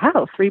like,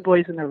 wow, 3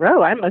 boys in a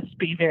row. I must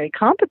be very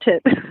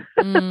competent.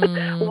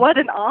 What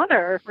an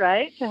honor,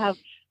 right? To have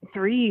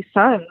 3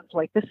 sons.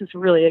 Like, this is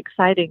really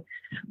exciting.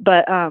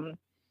 But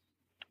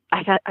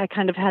I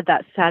kind of had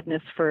that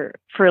sadness for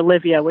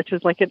Olivia, which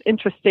was like an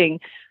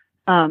interesting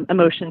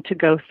emotion to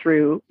go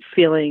through,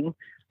 feeling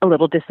a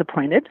little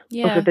disappointed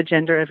Yeah. over the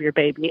gender of your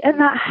baby. And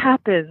that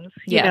happens,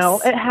 you know,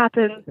 it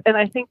happens. And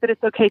I think that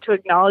it's okay to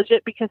acknowledge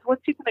it, because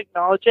once you can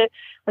acknowledge it,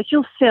 like,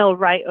 you'll sail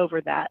right over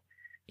that,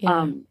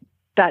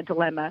 that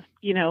dilemma,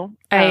 you know.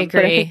 I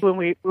agree. But I think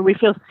when we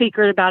feel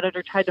secret about it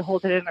or try to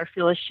hold it in or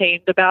feel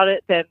ashamed about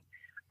it, then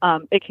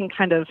it can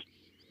kind of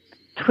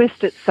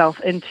twist itself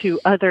into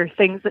other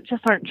things that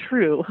just aren't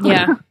true.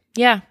 Yeah.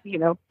 Yeah. You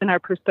know, in our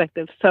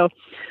perspective. So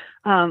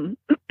that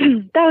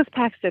was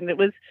Paxton. It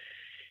was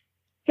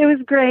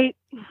great.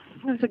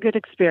 It was a good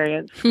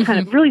experience. Kind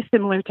of really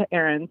similar to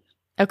Aaron's.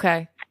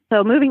 Okay.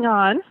 So moving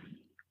on,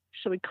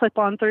 should we clip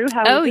on through?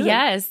 How we doing?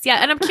 Yes.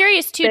 Yeah. And I'm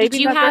curious too, did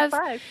you have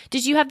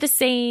the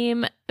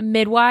same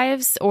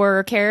midwives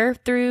or care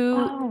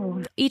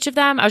through each of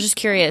them? I was just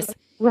curious.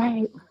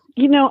 Right.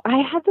 You know, I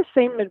had the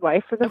same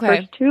midwife for the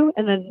first two,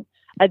 and then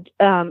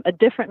a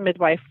different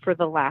midwife for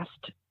the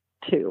last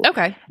two.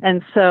 Okay.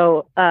 And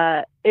so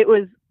I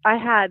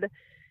had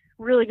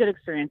really good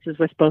experiences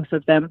with both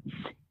of them.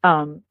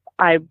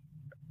 I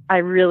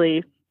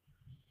really,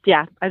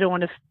 I don't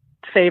want to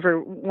favor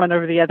one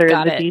over the other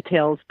in the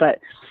details, but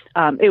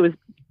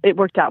it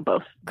worked out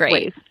both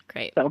ways.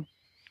 Great. So,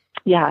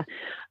 yeah.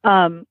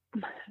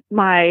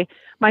 My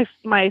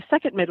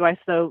second midwife,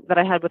 though, that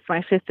I had with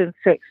my fifth and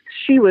sixth,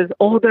 she was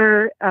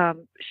older.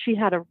 She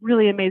had a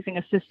really amazing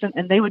assistant,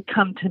 and they would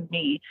come to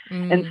me.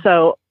 And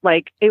so,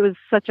 like, it was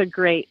such a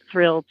great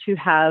thrill to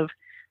have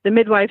the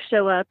midwife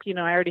show up. You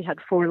know, I already had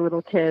 4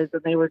 little kids,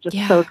 and they were just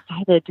so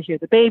excited to hear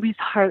the baby's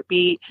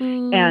heartbeat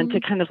and to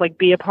kind of like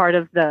be a part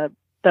of the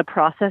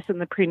process in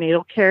the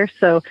prenatal care.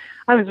 So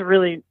I was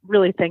really,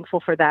 really thankful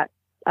for that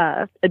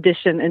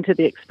addition into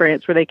the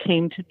experience where they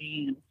came to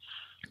me and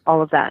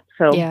all of that.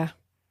 So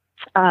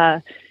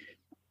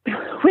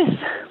with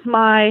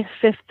my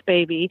fifth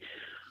baby,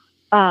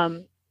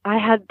 I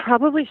had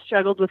probably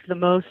struggled with the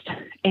most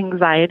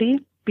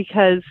anxiety,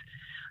 because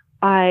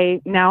I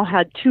now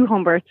had 2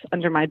 home births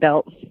under my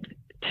belt,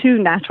 2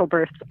 natural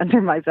births under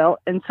my belt.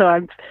 And so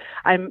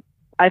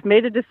I've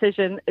made a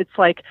decision. It's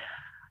like,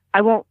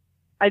 I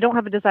don't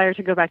have a desire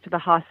to go back to the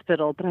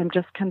hospital, but I'm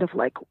just kind of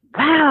like,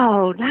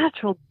 wow,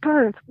 natural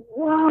birth.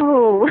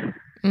 Whoa.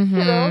 You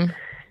know,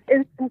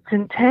 it's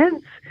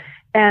intense.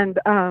 And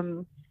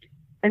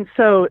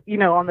so, you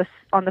know, on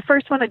the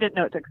first one, I didn't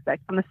know what to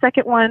expect. On the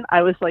second one,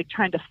 I was like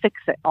trying to fix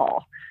it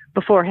all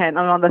beforehand.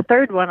 And on the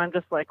third one, I'm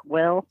just like,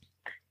 well,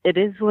 it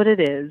is what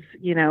it is,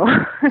 you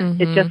know.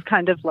 It just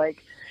kind of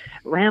like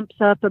ramps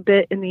up a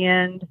bit in the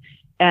end.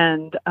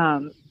 And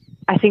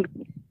I think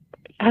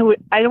I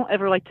don't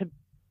ever like to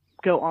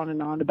go on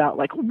and on about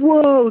like,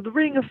 whoa, the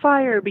ring of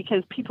fire,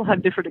 because people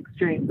have different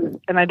experiences,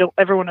 and I don't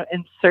ever want to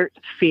insert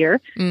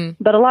fear.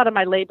 But a lot of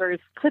my labors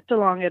clipped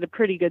along at a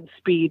pretty good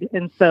speed,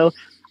 and so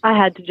I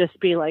had to just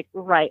be like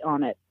right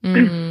on it.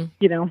 You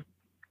know.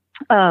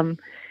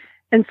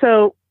 And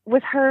so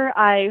with her,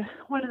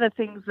 one of the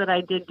things that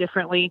I did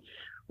differently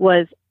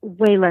was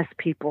way less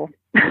people.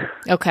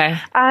 Okay.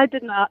 I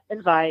did not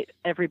invite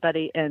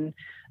everybody and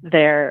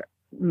their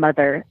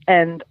mother,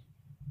 and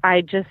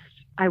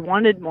I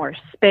wanted more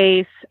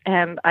space,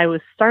 and I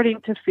was starting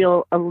to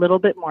feel a little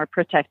bit more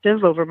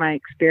protective over my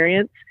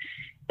experience.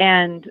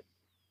 And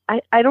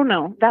I don't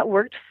know, that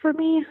worked for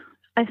me,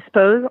 I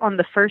suppose, on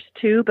the first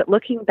 2, but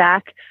looking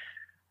back,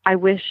 I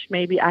wish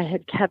maybe I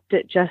had kept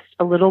it just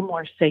a little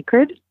more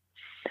sacred.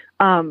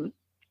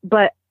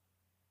 But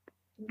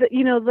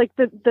you know, like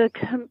the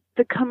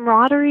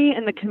camaraderie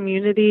and the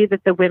community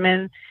that the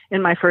women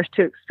in my first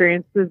 2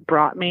 experiences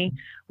brought me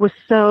was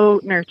so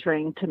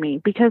nurturing to me,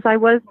 because I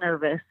was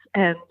nervous,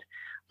 and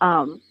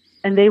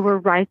they were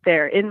right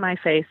there in my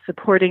face,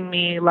 supporting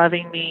me,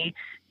 loving me,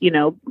 you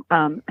know,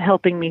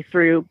 helping me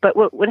through. But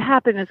what would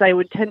happen is I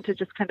would tend to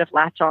just kind of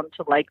latch on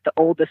to like the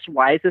oldest,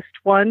 wisest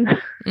one.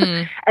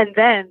 And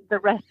then the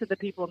rest of the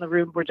people in the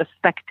room were just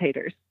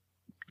spectators.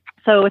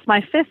 So with my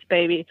fifth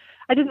baby,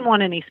 I didn't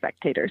want any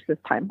spectators this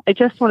time. I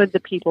just wanted the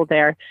people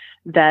there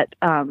that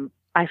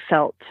I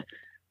felt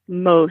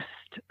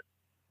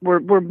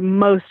were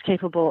most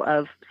capable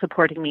of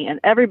supporting me,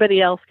 and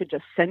everybody else could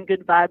just send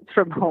good vibes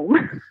from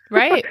home.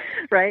 Right.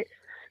 Right.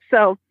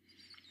 So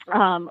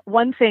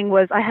one thing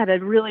was, I had a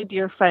really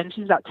dear friend.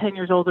 She's about 10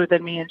 years older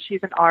than me, and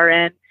she's an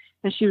RN,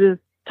 and she was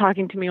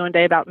talking to me one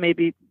day about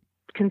maybe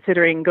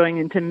considering going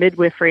into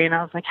midwifery. And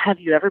I was like, have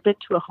you ever been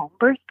to a home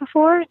birth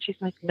before? And she's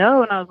like,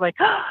 no. And I was like,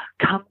 oh,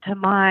 come to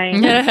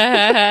mine.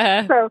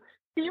 So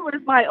she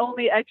was my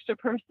only extra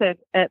person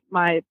at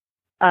my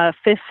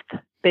fifth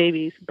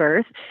baby's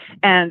birth.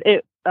 And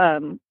it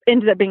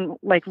ended up being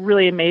like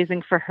really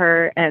amazing for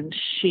her. And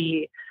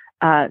she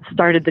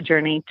started the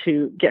journey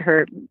to get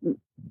her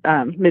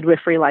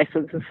midwifery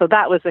license. And so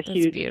that was a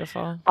huge,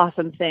 beautiful,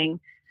 awesome thing.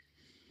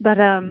 But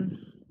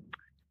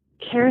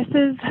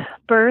Karis's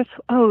birth,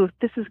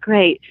 this is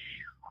great.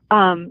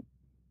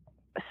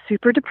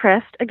 Super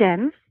depressed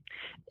again.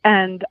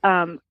 And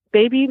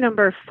baby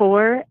number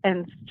 4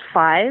 and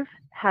 5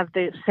 have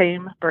the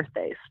same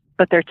birthdays,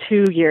 but they're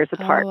 2 years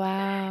apart. Oh,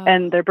 wow.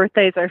 And their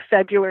birthdays are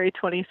February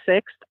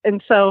 26th.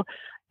 And so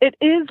it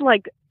is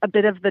like a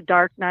bit of the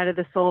dark night of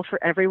the soul for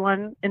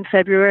everyone in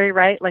February,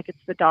 right? Like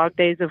it's the dog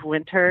days of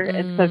winter.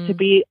 And so to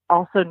be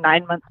also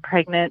 9 months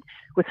pregnant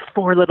with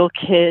 4 little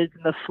kids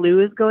and the flu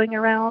is going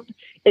around,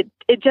 it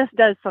just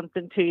does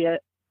something to you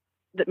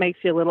that makes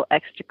you a little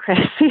extra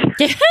crazy.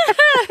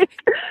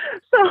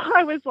 So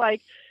I was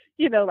like,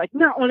 like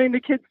not wanting the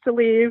kids to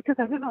leave because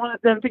I didn't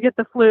want them to get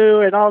the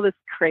flu and all this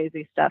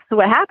crazy stuff. So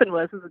what happened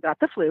was I got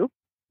the flu,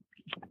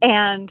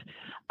 and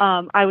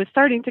I was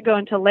starting to go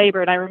into labor,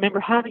 and I remember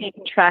having a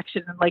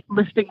contraction and like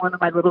lifting one of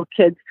my little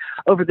kids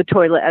over the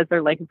toilet as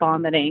they're like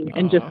vomiting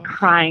and just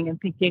crying and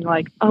thinking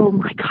like, oh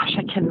my gosh,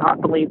 I cannot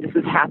believe this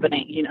is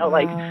happening.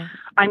 Like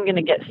I'm going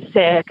to get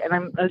sick. And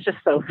I was just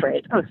so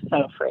afraid. I was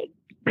so afraid.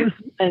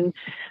 And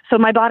so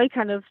my body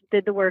kind of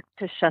did the work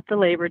to shut the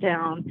labor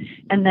down.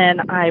 And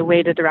then I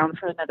waited around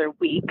for another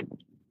week,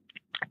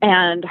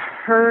 and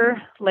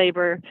her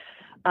labor,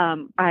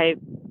 I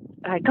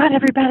got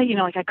everybody,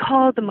 like I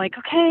called them like,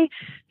 okay,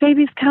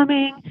 baby's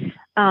coming.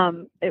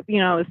 It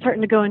was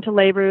starting to go into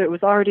labor. It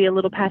was already a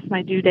little past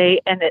my due date,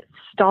 and it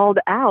stalled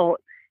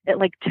out at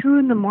like 2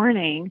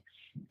 a.m.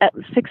 at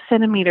 6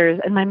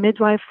 centimeters. And my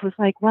midwife was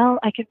like, well,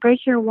 I could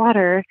break your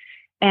water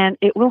and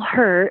it will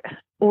hurt,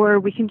 or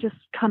we can just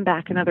come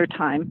back another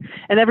time.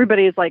 And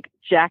everybody is like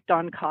jacked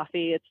on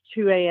coffee. It's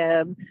 2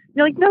 a.m.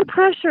 You're like, no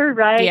pressure,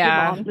 right?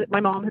 Yeah. My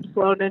mom had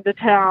flown into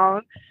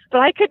town, but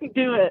I couldn't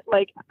do it.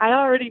 Like I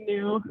already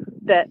knew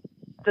that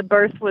the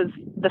birth was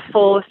the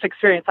fullest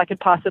experience I could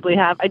possibly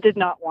have. I did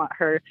not want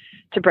her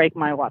to break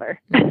my water,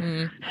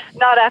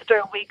 not after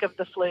a week of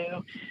the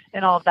flu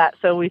and all of that.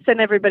 So we sent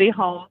everybody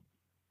home.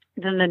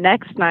 Then the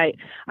next night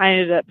I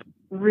ended up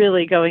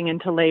really going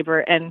into labor,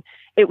 and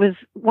it was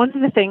one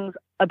of the things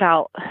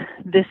about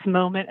this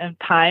moment in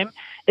time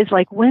is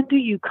like, when do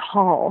you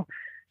call?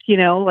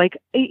 Like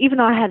even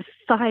though I had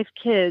 5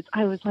 kids,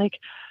 I was like,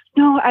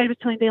 no, I was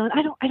telling Dalen,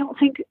 I don't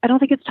think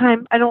it's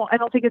time. I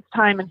don't think it's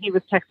time. And he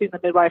was texting the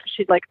midwife.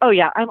 She's like, oh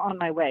yeah, I'm on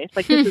my way. It's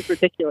like, this is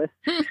ridiculous,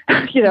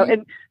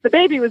 and the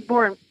baby was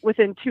born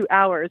within 2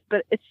 hours,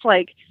 but it's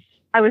like,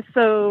 I was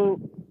so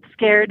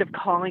scared of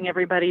calling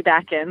everybody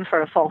back in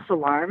for a false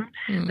alarm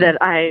that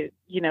I,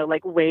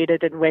 like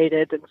waited and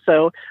waited. And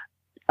so,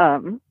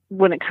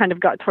 when it kind of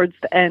got towards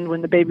the end,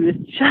 when the baby was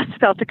just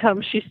about to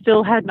come, she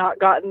still had not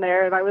gotten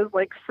there. And I was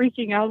like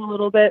freaking out a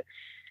little bit.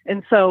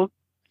 And so,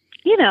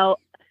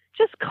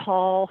 just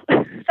call.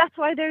 That's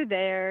why they're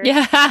there.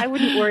 Yeah. I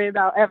wouldn't worry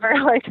about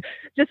ever like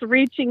just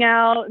reaching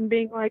out and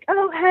being like,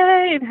 oh,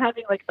 hey, and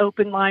having like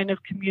open line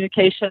of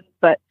communication.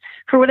 But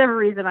for whatever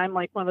reason, I'm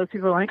like one of those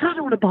people like, I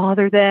don't want to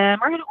bother them,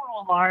 or I don't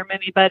want to alarm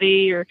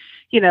anybody, or,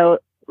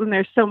 when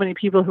there's so many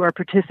people who are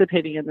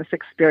participating in this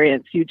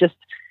experience, you just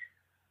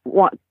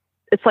want,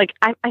 it's like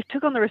I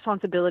took on the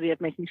responsibility of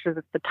making sure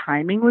that the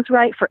timing was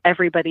right for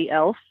everybody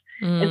else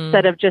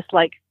instead of just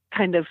like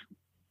kind of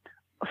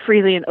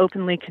freely and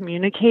openly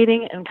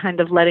communicating and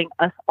kind of letting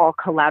us all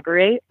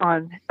collaborate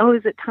on, oh,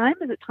 is it time?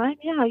 Is it time?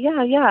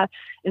 Yeah.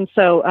 And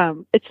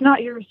so it's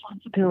not your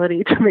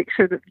responsibility to make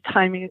sure that the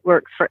timing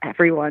works for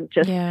everyone.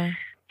 Just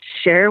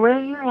share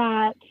where you're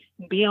at,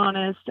 be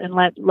honest, and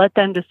let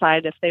them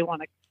decide if they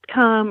want to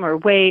come or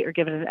wait or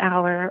give it an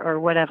hour or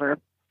whatever.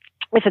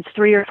 If it's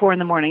 3 or 4 in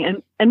the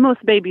morning, and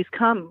most babies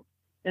come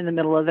in the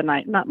middle of the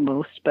night, not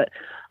most, but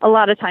a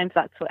lot of times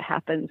that's what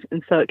happens.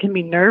 And so it can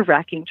be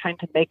nerve-wracking trying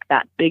to make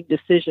that big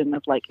decision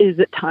of like, is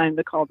it time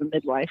to call the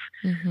midwife?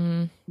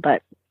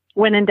 But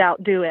when in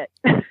doubt, do it.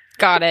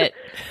 Got it.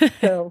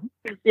 So,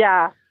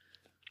 yeah.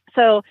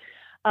 So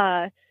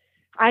I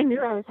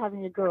knew I was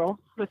having a girl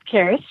with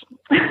Karis.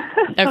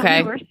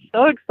 Okay. We were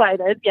so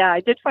excited. Yeah, I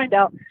did find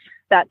out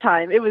that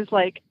time. It was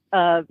like,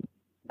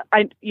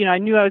 I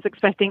knew I was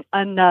expecting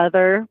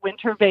another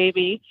winter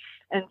baby.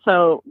 And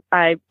so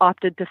I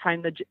opted to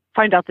find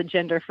out the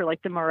gender for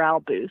like the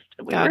morale boost.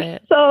 We were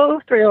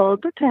so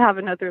thrilled to have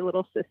another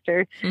little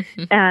sister.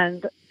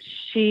 And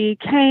she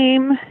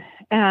came,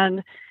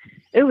 and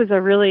it was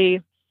a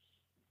really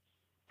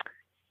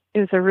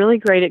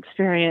great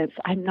experience.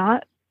 I'm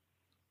not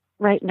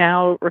right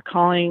now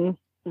recalling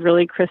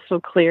really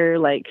crystal clear,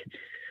 like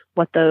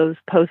what those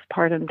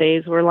postpartum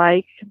days were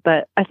like,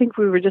 but I think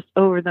we were just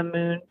over the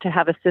moon to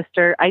have a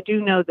sister. I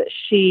do know that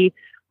she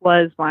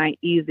was my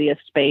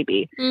easiest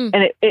baby. And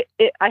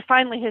I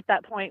finally hit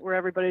that point where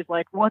everybody's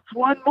like, what's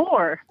one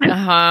more? And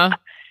I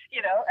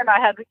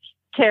had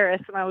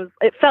Karis, and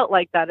it felt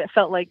like that. It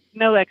felt like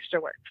no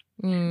extra work.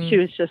 She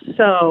was just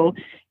so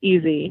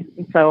easy.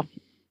 And so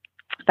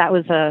that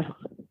was a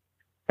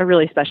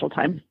really special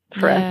time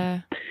for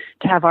us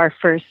to have our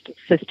first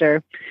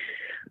sister.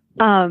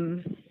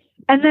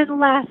 And then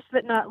last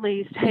but not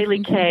least,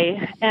 Haley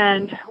Kay.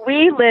 And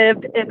we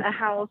lived in a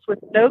house with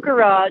no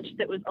garage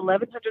that was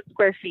 1,100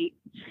 square feet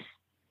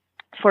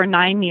for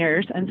 9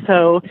 years. And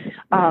so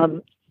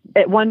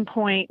at one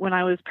point when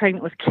I was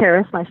pregnant with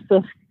Karis, my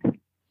 5th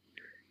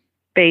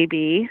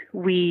baby,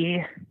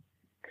 we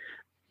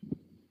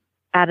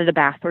added a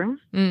bathroom.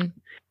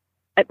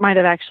 It might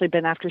have actually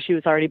been after she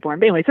was already born.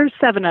 But anyways, there's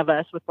 7 of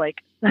us with like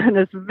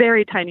this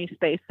very tiny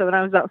space. So when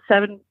I was about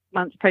 7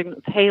 months pregnant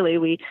with Haley,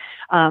 we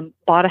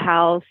bought a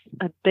house,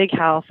 a big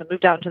house, and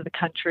moved out into the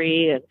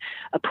country and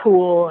a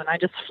pool. And I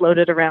just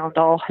floated around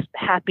all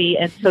happy.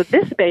 And so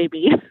this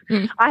baby,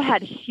 I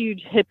had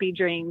huge hippie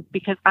dreams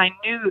because I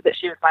knew that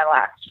she was my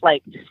last.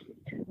 Like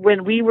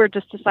when we were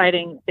just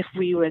deciding if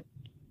we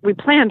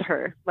planned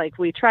her, like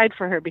we tried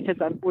for her because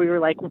we were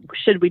like,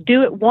 should we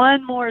do it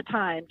one more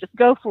time? Just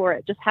go for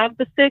it. Just have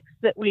the 6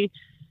 that we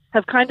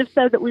have kind of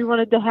said that we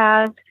wanted to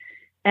have.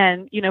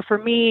 And, you know, for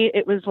me,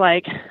 it was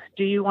like,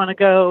 do you want to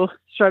go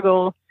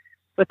struggle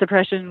with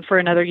depression for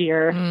another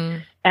year?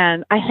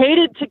 And I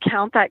hated to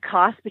count that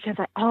cost because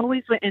I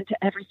always went into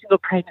every single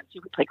pregnancy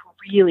with like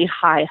really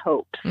high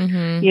hopes,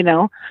 you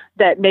know,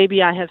 that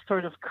maybe I have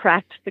sort of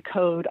cracked the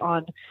code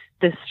on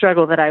this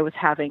struggle that I was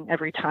having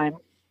every time,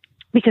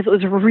 because it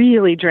was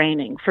really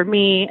draining for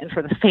me and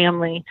for the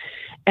family.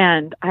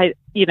 And I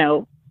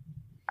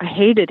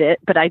hated it,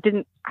 but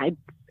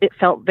it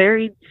felt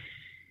very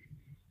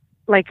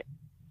like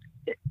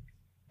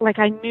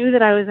I knew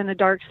that I was in a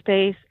dark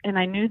space, and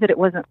I knew that it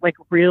wasn't like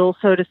real,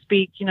 so to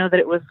speak, you know, that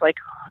it was like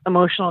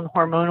emotional and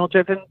hormonal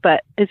driven.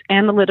 But as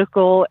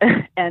analytical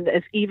and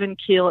as even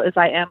keel as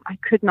I am, I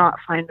could not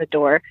find the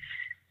door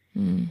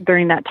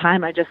during that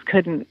time. I just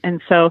couldn't.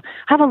 And so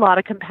I have a lot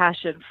of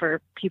compassion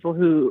for people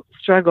who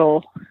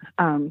struggle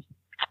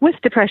with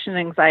depression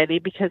and anxiety,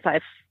 because I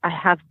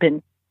have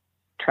been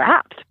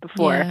trapped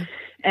before. Yeah.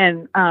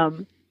 And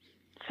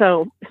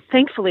so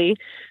thankfully,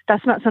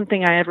 that's not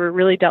something I ever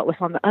really dealt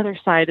with on the other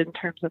side in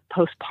terms of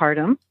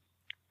postpartum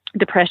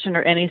depression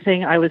or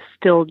anything. I was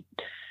still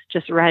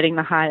just riding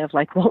the high of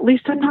like, well, at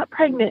least I'm not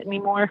pregnant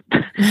anymore,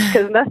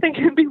 because nothing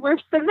can be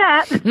worse than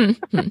that.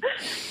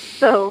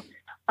 So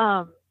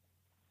I've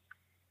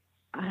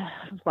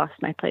lost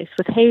my place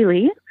with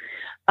Haley.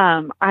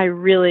 I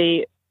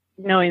really,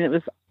 knowing it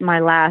was my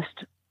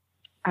last,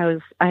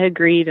 I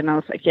agreed, and I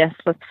was like, yes,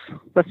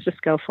 let's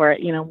just go for it.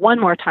 You know, one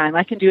more time.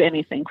 I can do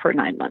anything for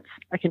 9 months.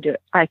 I can do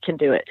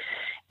it.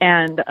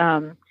 And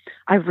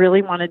I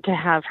really wanted to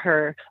have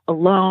her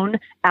alone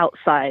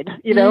outside.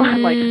 You know,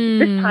 I'm like,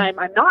 this time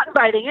I'm not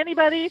inviting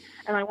anybody,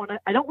 and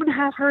I don't want to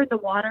have her in the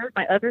water.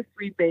 My other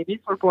 3 babies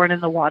were born in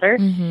the water,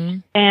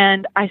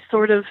 and I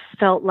sort of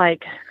felt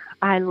like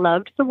I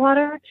loved the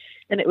water,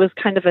 and it was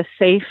kind of a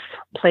safe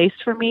place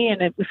for me.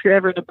 And if you're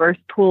ever in a birth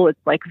pool,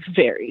 it's like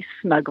very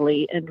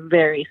snuggly and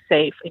very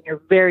safe, and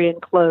you're very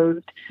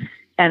enclosed,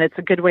 and it's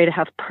a good way to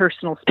have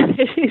personal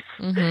space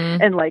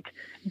and like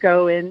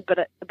go in.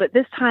 But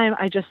this time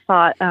I just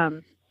thought,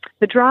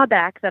 the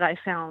drawback that I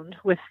found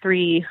with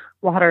 3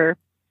 water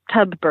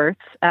tub births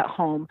at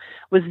home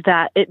was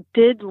that it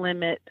did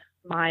limit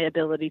my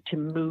ability to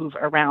move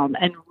around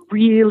and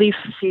really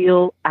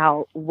feel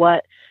out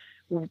what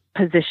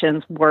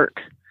positions work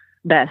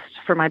best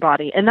for my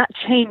body. And that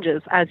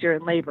changes as you're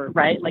in labor,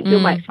 right? Like you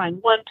might find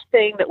one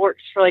thing that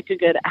works for like a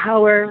good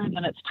hour, and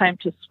then it's time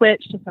to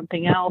switch to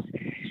something else.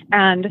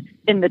 And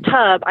in the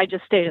tub, I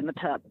just stayed in the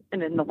tub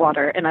and in the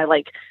water, and I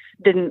like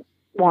didn't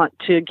want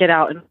to get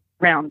out and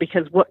around,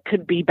 because what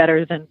could be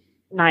better than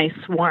nice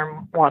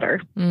warm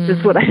water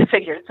is what I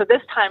figured. So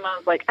this time I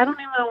was like, I don't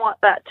even want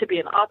that to be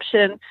an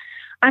option.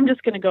 I'm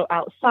just going to go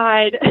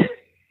outside and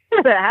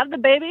have the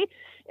baby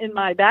in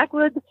my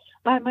backwoods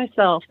by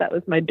myself. That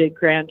was my big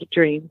grand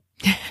dream.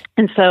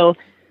 And so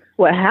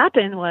what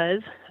happened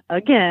was,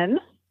 again,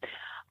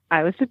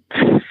 I was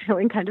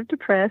feeling kind of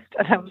depressed,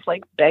 and I was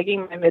like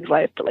begging my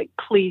midwife to like,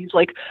 please,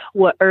 like,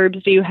 what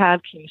herbs do you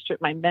have? Can you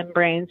strip my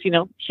membranes? You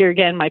know, here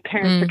again, my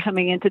parents are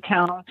coming into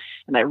town,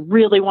 and I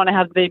really want to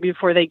have the baby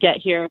before they get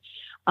here.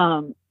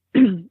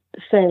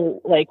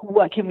 So like,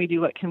 what can we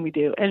do? What can we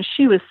do? And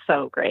she was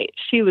so great.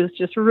 She was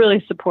just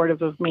really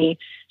supportive of me.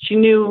 She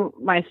knew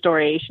my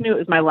story. She knew it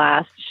was my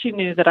last. She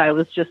knew that I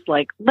was just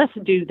like, let's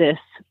do this.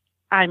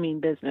 I mean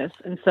business.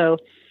 And so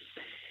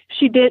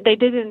they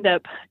did end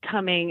up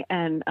coming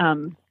and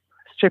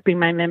stripping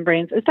my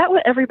membranes. Is that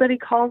what everybody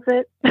calls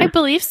it? I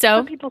believe so.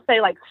 Some people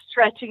say like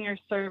stretching your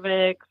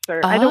cervix,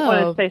 or I don't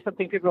want to say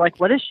something people are like,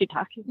 what is she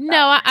talking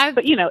about? No,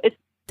 but you know,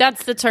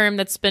 that's the term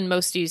that's been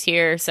most used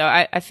here. So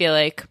I feel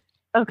like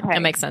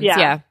that makes sense.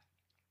 Yeah.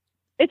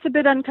 It's a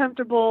bit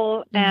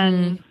uncomfortable,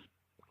 and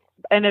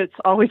it's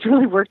always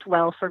really worked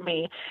well for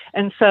me.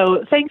 And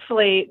so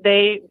thankfully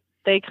they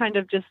kind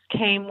of just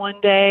came one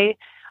day.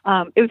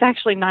 It was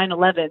actually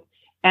 9/11,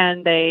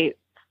 and they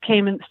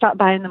came and stopped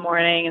by in the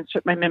morning and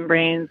stripped my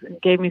membranes and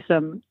gave me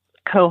some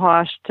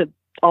Cohosh to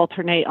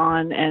alternate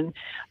on. And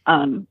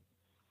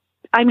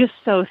I'm just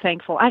so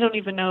thankful. I don't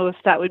even know if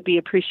that would be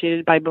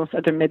appreciated by most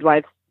other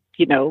midwives,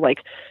 you know,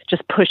 like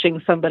just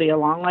pushing somebody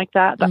along like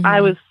that. But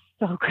I was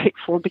so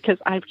grateful, because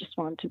I just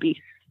wanted to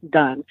be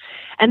done.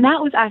 And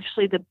that was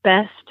actually the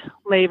best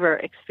labor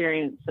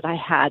experience that I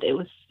had. It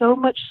was so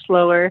much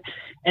slower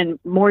and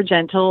more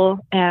gentle.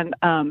 And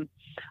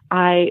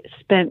I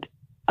spent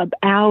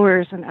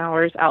hours and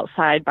hours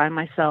outside by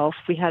myself.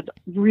 We had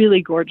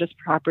really gorgeous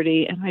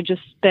property, and I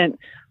just spent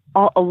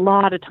a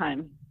lot of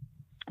time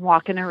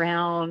walking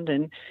around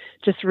and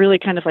just really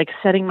kind of like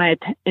setting my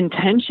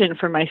intention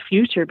for my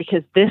future,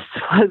 because this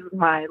was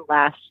my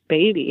last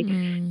baby.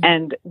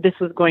 And this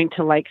was going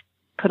to like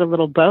put a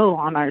little bow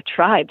on our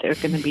tribe.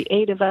 There's going to be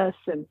 8 of us.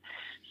 And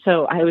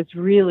so I was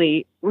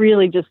really,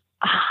 really just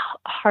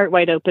heart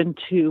wide open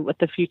to what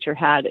the future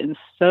had, and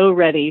so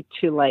ready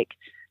to like,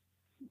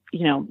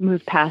 you know,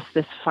 move past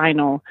this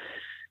final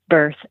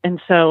birth.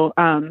 And so,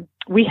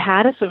 we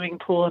had a swimming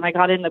pool, and I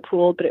got in the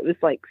pool, but it was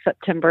like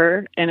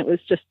September and it was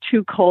just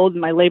too cold and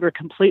my labor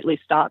completely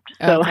stopped.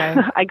 So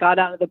I got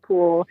out of the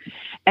pool,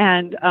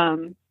 and,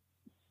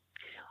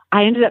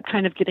 I ended up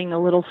kind of getting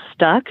a little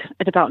stuck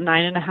at about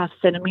 9.5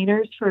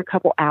 centimeters for a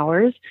couple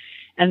hours.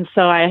 And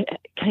so I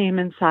came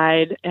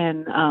inside,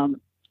 and,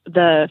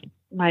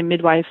 my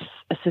midwife's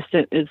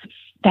assistant is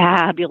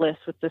fabulous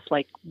with this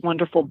like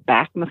wonderful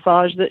back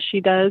massage that she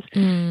does.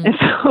 And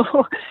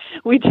so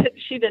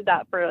she did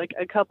that for like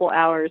a couple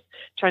hours,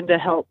 trying to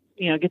help,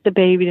 you know, get the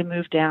baby to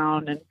move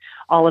down and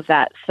all of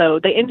that.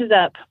 So they ended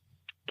up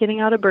getting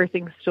out a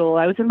birthing stool.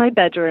 I was in my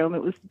bedroom.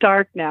 It was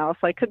dark now,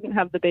 so I couldn't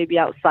have the baby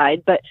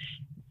outside. But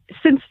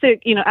since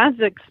as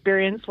the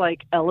experience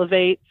like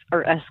elevates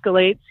or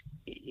escalates,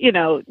 you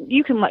know,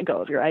 you can let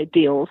go of your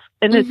ideals,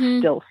 and it's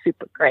still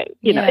super great.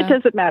 You know, it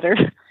doesn't matter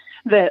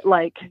that,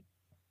 like,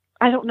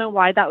 I don't know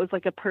why that was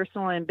like a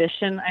personal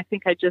ambition. I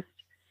think I just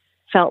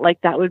felt like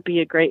that would be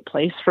a great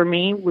place for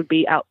me, would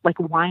be out. Like,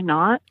 why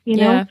not? You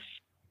know,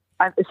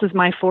 this is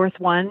my 4th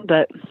one,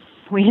 but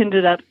we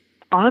ended up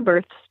on a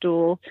birth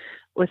stool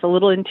with a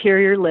little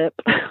interior lip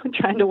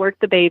trying to work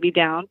the baby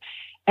down.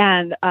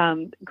 And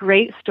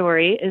great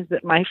story is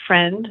that my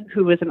friend,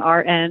 who was an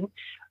RN,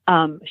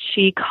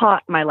 she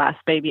caught my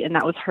last baby, and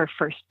that was her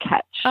first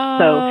catch.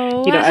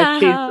 So, you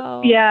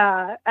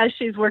know, as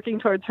she's working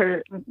towards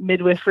her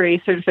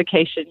midwifery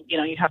certification, you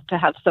know, you have to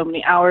have so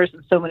many hours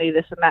and so many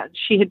this and that. And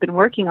she had been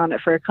working on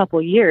it for a couple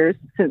of years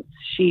since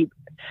she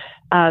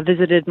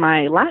visited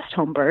my last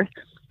home birth.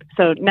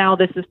 So now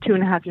this is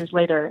 2.5 years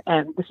later,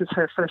 and this is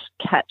her first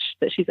catch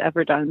that she's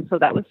ever done. So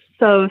that was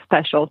so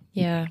special.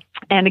 Yeah.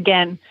 And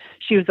again,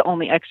 she was the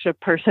only extra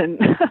person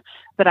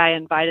that I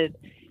invited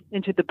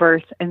into the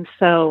birth. And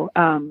so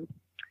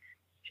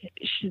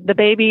the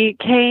baby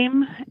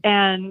came,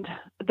 and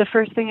the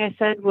first thing I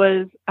said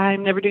was,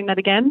 I'm never doing that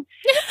again.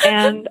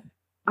 And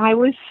I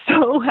was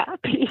so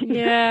happy.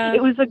 Yeah.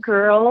 It was a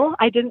girl.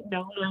 I didn't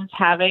know what I was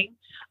having.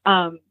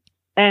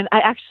 And I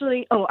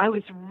actually, I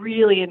was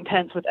really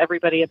intense with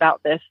everybody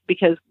about this,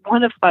 because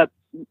one of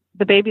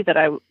the baby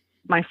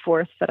my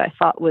 4th that I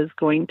thought was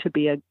going to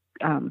be a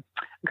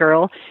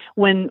girl,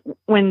 when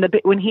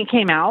he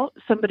came out,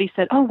 somebody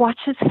said, "Oh, watch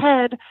his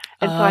head,"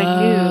 and so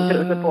I knew that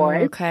it was a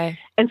boy. Okay.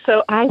 And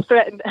so I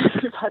threatened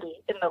everybody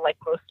in the like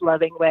most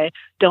loving way: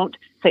 don't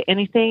say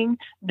anything,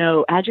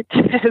 no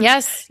adjectives.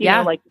 Yes, you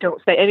know, like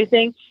don't say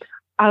anything.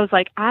 I was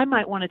like, I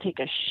might want to take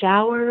a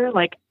shower.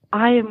 Like,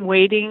 I am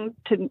waiting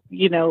to,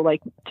 you know,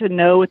 like to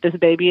know what this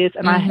baby is,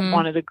 and I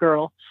wanted a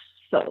girl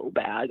so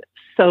bad.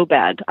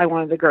 I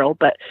wanted a girl,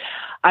 but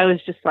I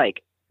was just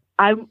like,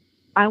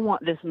 I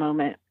want this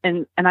moment,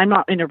 and I'm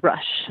not in a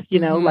rush, you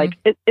know, like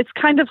it's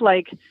kind of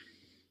like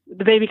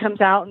the baby comes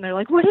out and they're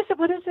like, what is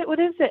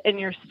it? And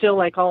you're still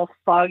like all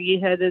foggy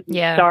headed and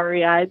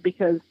starry eyed,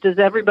 because does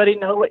everybody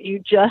know what you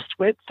just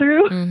went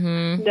through?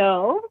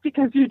 No,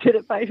 because you did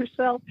it by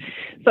yourself.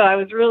 So I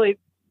was really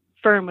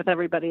firm with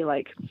everybody.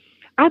 Like,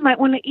 I might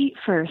want to eat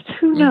first.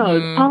 Who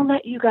knows? I'll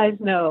let you guys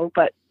know.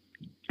 But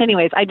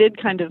anyways, I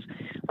did kind of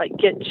like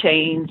get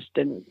changed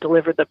and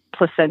deliver the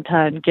placenta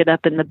and get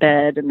up in the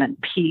bed and then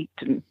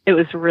peeked, and it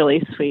was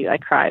really sweet. I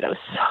cried. I was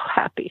so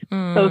happy.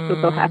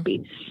 So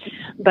happy.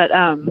 But,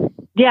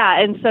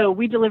 and so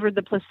we delivered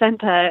the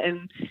placenta,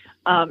 and,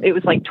 it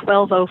was like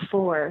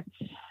 12:04,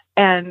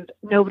 and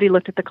nobody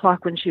looked at the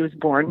clock when she was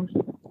born.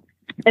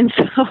 And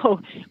so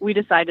we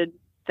decided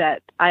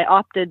that I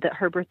opted that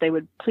her birthday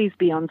would please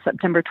be on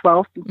September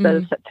 12th instead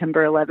of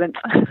September 11th.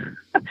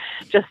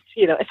 Just,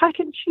 you know, if I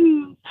can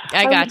choose,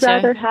 I would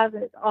rather have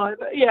it on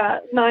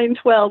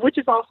 9/12, which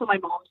is also my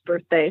mom's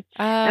birthday.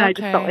 And I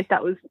just felt like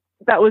that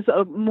was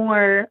a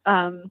more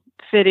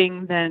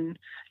fitting than,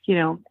 you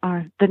know,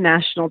 the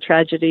national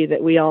tragedy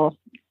that we all,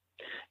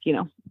 you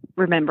know,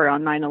 remember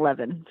on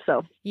 9/11.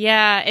 So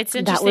yeah, it's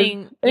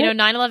interesting. You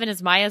know, 9/11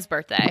 is Maya's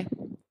birthday.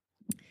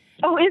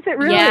 Oh, is it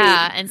really?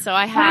 Yeah, and so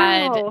I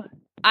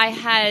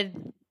had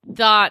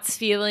thoughts,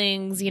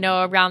 feelings, you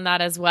know, around that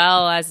as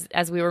well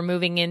as we were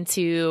moving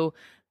into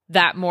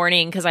that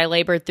morning, because I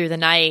labored through the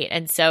night.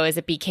 And so as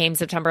it became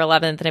September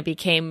 11th and it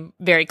became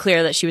very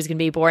clear that she was going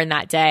to be born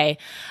that day,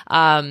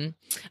 I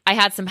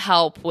had some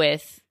help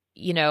with,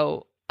 you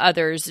know,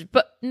 others,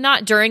 but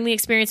not during the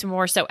experience, but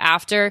more so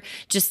after,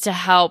 just to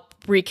help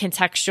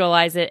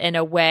recontextualize it in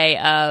a way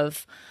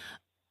of,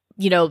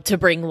 you know, to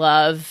bring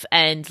love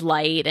and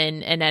light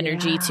and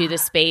energy to the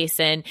space.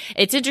 And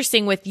it's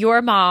interesting, with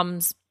your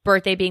mom's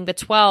birthday being the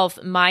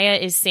 12th, Maya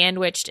is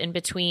sandwiched in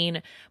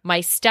between my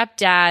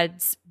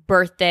stepdad's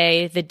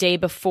birthday the day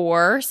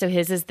before. So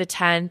his is the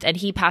 10th, and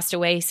he passed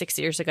away 6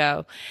 years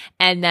ago.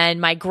 And then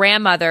my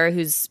grandmother,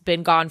 who's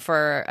been gone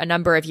for a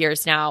number of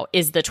years now,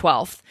 is the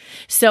 12th.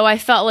 So I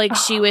felt like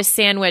she was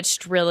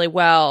sandwiched really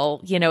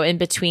well, in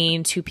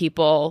between two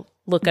people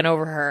looking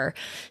over her.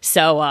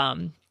 So,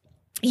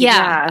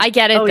 yeah, I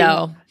get it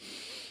though.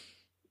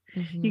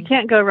 Yeah. You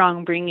can't go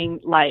wrong bringing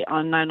light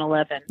on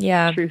 9/11.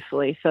 Yeah.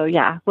 Truthfully. So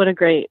yeah, what a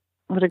great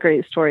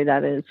story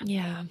that is.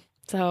 Yeah.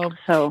 So,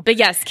 but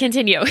yes,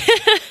 continue.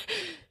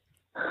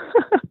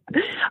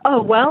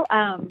 Oh, well,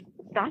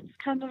 that's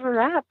kind of a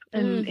wrap.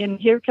 And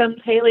here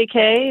comes Haley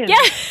Kay. And,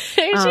 yeah,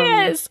 there she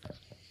is.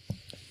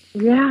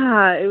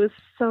 Yeah, it was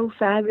so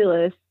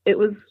fabulous. It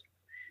was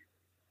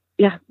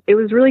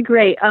really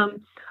great.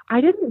 I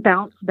didn't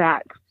bounce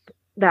back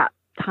that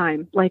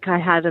time like I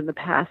had in the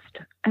past.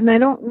 And I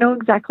don't know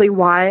exactly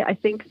why. I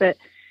think that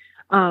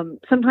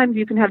sometimes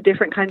you can have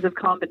different kinds of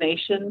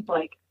combinations,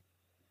 like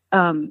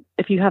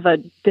if you have a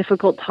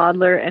difficult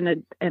toddler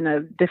and a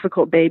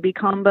difficult baby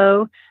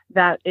combo,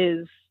 that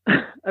is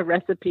a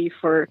recipe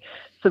for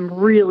some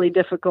really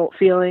difficult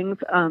feelings.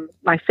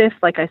 My fifth,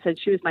 like I said,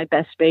 she was my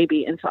best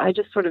baby. And so I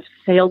just sort of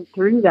sailed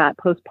through that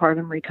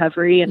postpartum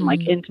recovery and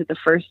like into the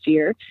first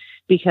year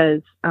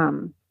because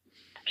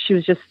she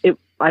was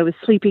I was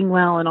sleeping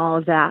well and all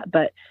of that.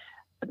 But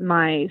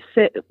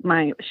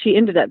she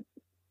ended up,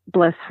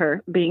 bless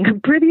her, being a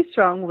pretty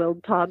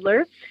strong-willed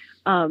toddler.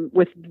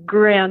 With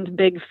grand,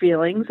 big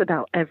feelings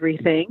about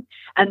everything.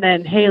 And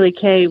then Haley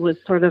Kay was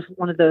sort of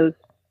one of those,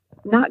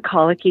 not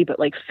colicky, but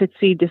like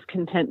fitsy,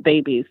 discontent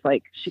babies.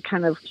 Like she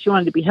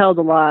wanted to be held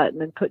a lot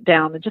and then put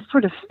down, and just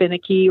sort of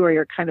finicky, where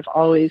you're kind of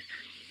always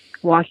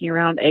walking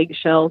around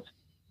eggshells.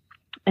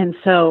 And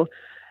so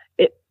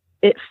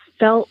it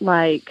felt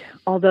like,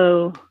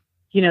 although,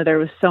 there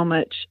was so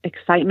much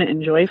excitement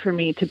and joy for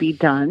me to be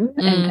done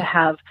and to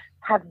have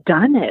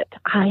done it,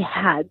 I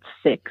had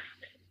 6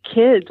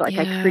 kids. Like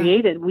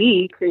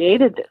we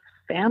created this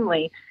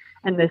family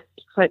and this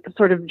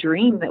sort of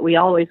dream that we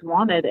always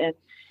wanted. And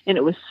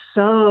it was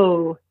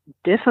so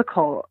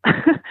difficult,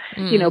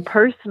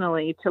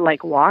 personally to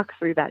like walk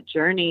through that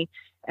journey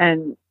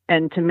and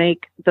to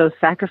make those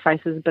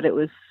sacrifices. But it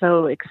was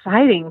so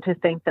exciting to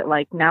think that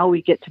like now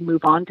we get to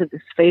move on to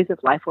this phase of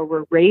life where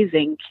we're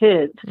raising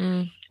kids,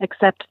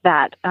 except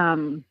that,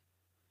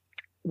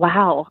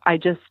 wow,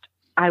 it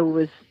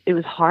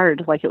was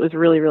hard. Like it was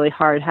really, really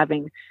hard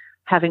having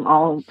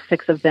all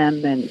 6 of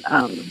them and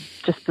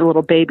just a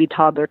little baby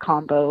toddler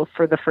combo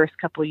for the first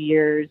couple of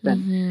years.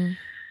 And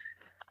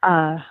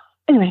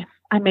anyway,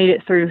 I made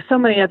it through. So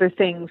many other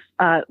things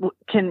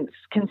can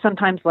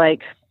sometimes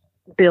like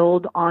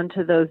build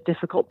onto those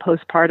difficult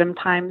postpartum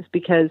times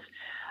because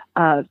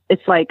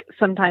it's like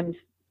sometimes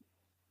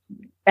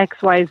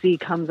XYZ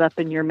comes up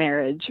in your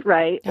marriage,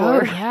 right?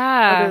 Or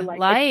other, like,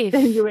 life.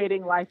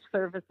 Extenuating life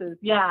services.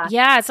 Yeah.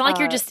 Yeah. It's not like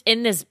you're just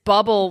in this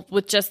bubble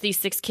with just these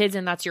 6 kids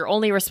and that's your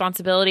only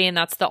responsibility and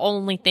that's the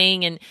only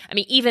thing. And I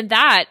mean, even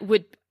that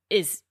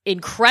is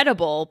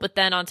incredible. But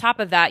then on top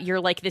of that,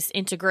 you're like this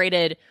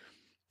integrated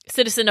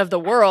citizen of the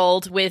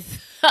world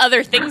with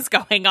other things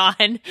going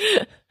on.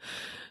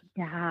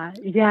 Yeah.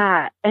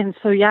 Yeah. And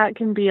so, it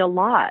can be a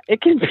lot.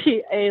 It can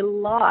be a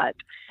lot.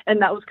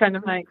 And that was kind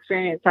of my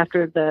experience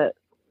after that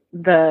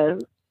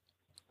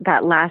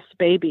last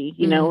baby,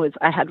 is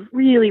I had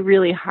really,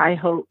 really high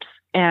hopes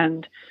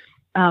and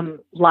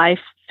life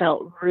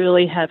felt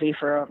really heavy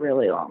for a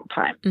really long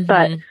time.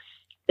 But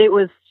it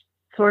was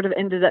sort of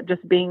ended up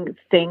just being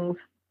things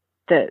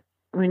that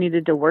we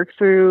needed to work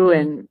through.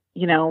 And,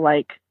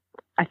 like,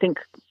 I think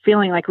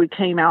feeling like we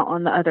came out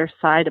on the other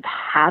side of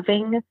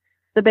having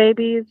the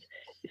babies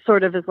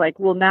sort of is like,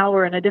 well, now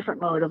we're in a different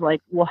mode of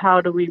like, well,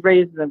 how do we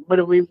raise them? What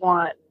do we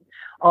want?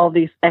 All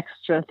these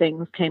extra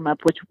things came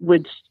up,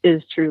 which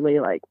is truly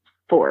like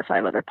 4 or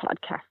 5 other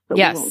podcasts. So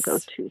we won't go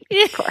too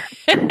far.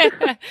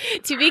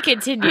 To be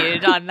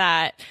continued on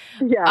that.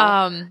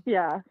 Yeah.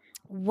 Yeah.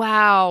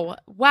 Wow.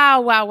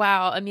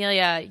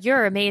 Amelia,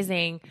 you're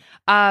amazing.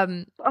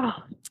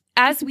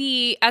 As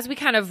we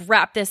kind of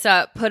wrap this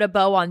up, put a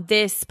bow on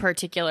this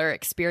particular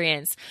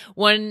experience,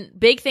 one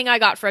big thing I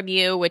got from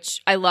you,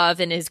 which I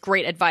love and is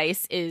great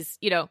advice, is,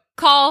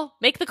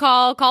 make the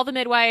call the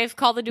midwife,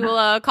 call the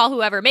doula, call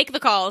whoever, make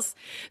the calls.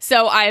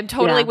 So I am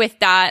totally with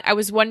that. I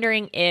was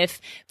wondering if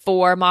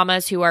for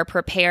mamas who are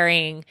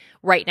preparing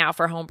right now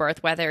for home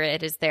birth, whether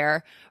it is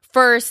their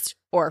first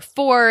or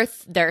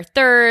fourth, their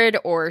third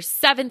or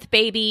 7th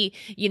baby,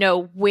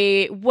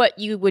 what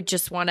you would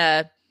just want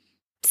to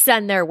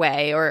send their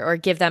way or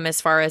give them as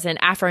far as an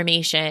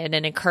affirmation,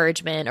 an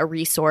encouragement, a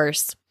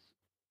resource.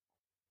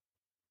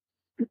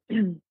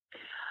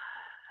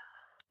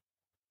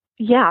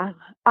 Yeah,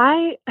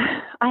 I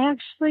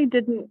actually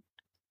didn't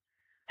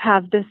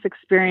have this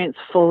experience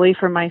fully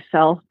for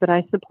myself, but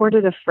I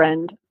supported a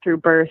friend through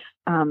birth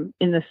in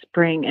the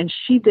spring, and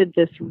she did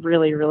this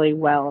really, really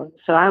well.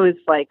 So I was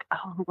like,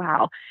 oh,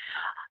 wow.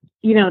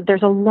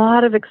 There's a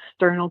lot of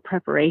external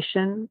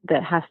preparation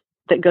that has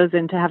that goes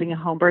into having a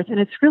home birth. And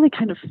it's really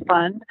kind of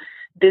fun,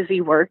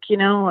 busy work,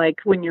 like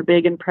when you're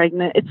big and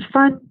pregnant. It's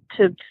fun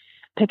to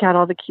pick out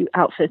all the cute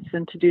outfits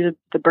and to do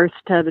the birth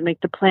tub and make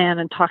the plan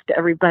and talk to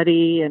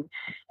everybody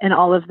and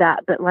all of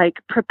that. But like,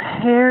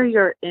 prepare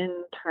your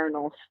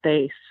internal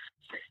space,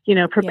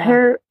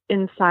 prepare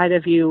inside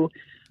of you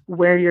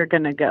where you're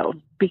going to go,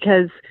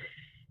 because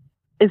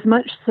as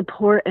much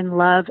support and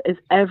love as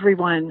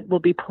everyone will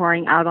be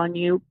pouring out on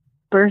you,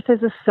 birth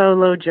is a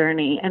solo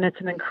journey, and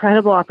it's an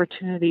incredible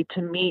opportunity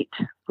to meet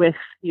with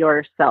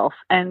yourself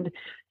and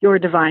your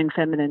divine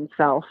feminine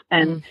self.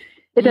 And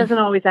it doesn't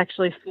always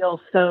actually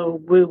feel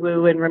so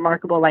woo-woo and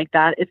remarkable like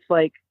that. It's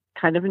like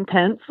kind of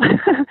intense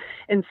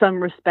in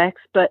some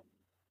respects, but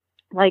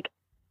like,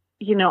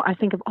 I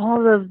think of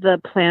all of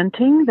the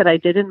planting that I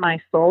did in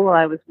my soul while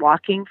I was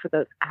walking for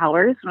those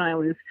hours when I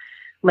was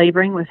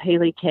laboring with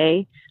Haley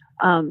Kay.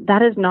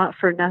 That is not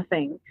for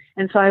nothing.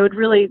 And so I would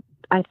really,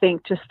 I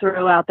think, just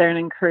throw out there and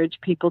encourage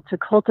people to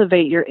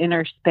cultivate your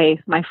inner space.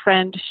 My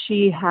friend,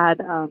 she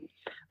had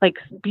like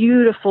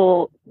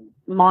beautiful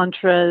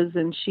mantras,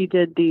 and she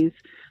did these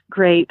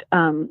great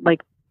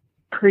like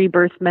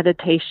pre-birth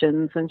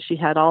meditations, and she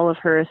had all of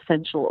her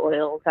essential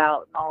oils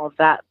out and all of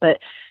that. But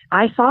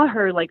I saw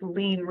her like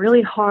lean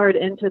really hard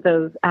into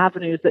those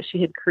avenues that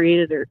she had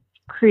created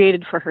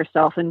for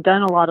herself, and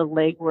done a lot of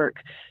legwork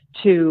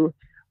to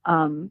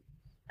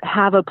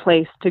have a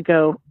place to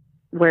go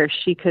where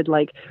she could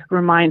like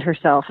remind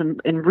herself and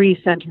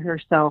recenter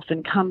herself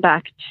and come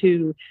back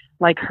to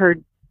like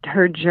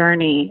her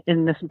journey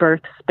in this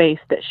birth space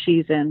that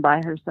she's in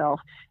by herself.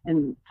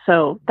 And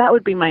so that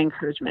would be my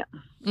encouragement.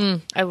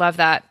 I love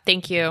that.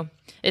 Thank you.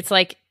 It's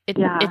like,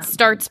 it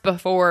starts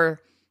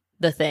before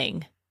the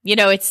thing,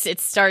 it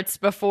starts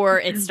before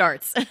it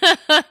starts.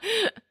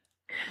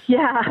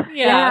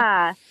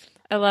 Yeah.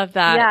 I love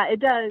that. Yeah, it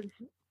does.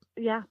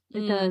 Yeah,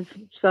 it does.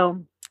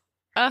 So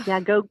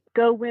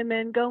go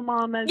women, go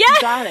mamas. Yeah.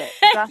 You got it.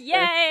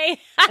 Yay.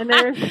 And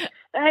there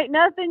ain't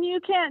nothing you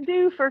can't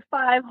do for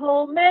 5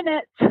 whole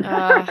minutes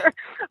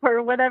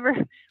or whatever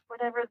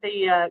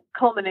the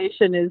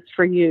culmination is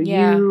for you.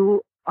 Yeah.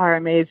 You are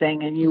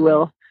amazing, and you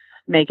will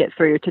make it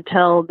through to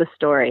tell the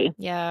story.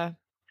 Yeah.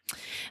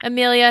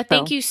 Amelia,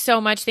 thank you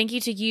so much. Thank you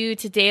to you,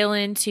 to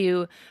Dalen,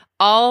 to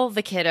all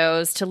the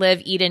kiddos, to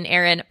Liv, Eden,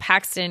 Aaron,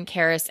 Paxton,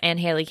 Karis, and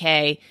Haley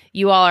Kay.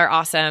 You all are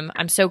awesome.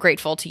 I'm so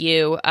grateful to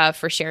you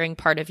for sharing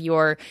part of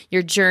your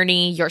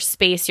journey, your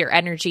space, your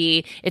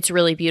energy. It's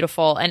really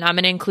beautiful. And I'm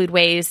going to include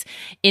ways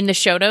in the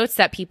show notes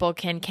that people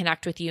can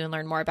connect with you and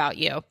learn more about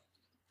you.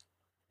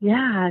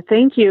 Yeah,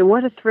 thank you.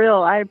 What a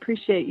thrill. I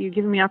appreciate you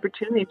giving me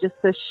opportunity just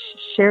to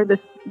share this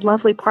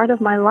lovely part of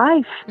my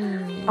life.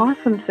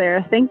 Awesome,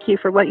 Sarah. Thank you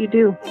for what you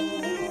do.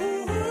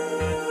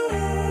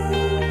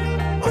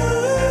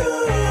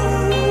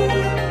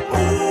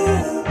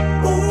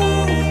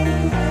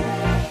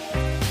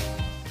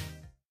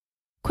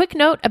 Quick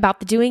note about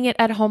the Doing It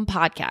at Home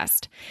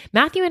podcast.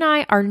 Matthew and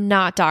I are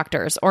not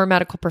doctors or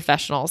medical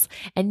professionals,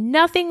 and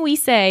nothing we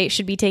say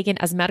should be taken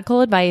as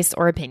medical advice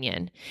or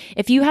opinion.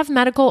 If you have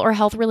medical or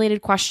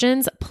health-related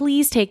questions,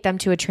 please take them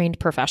to a trained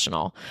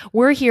professional.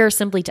 We're here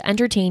simply to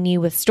entertain you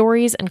with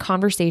stories and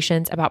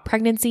conversations about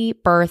pregnancy,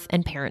 birth,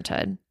 and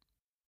parenthood.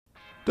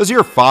 Does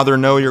your father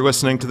know you're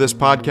listening to this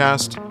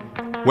podcast?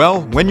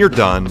 Well, when you're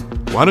done,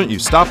 why don't you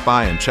stop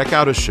by and check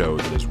out a show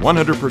that is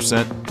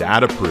 100%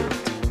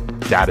 dad-approved.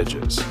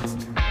 Dadages.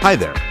 Hi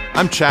there,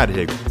 I'm Chad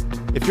Higgle.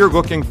 If you're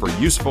looking for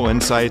useful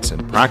insights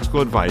and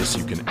practical advice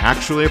you can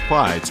actually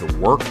apply to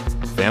work,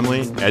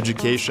 family,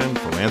 education,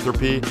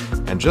 philanthropy,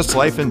 and just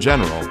life in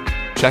general,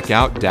 check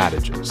out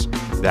Dadages.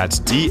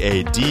 That's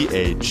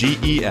DADAGES,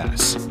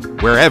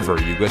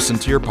 wherever you listen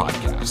to your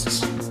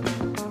podcasts.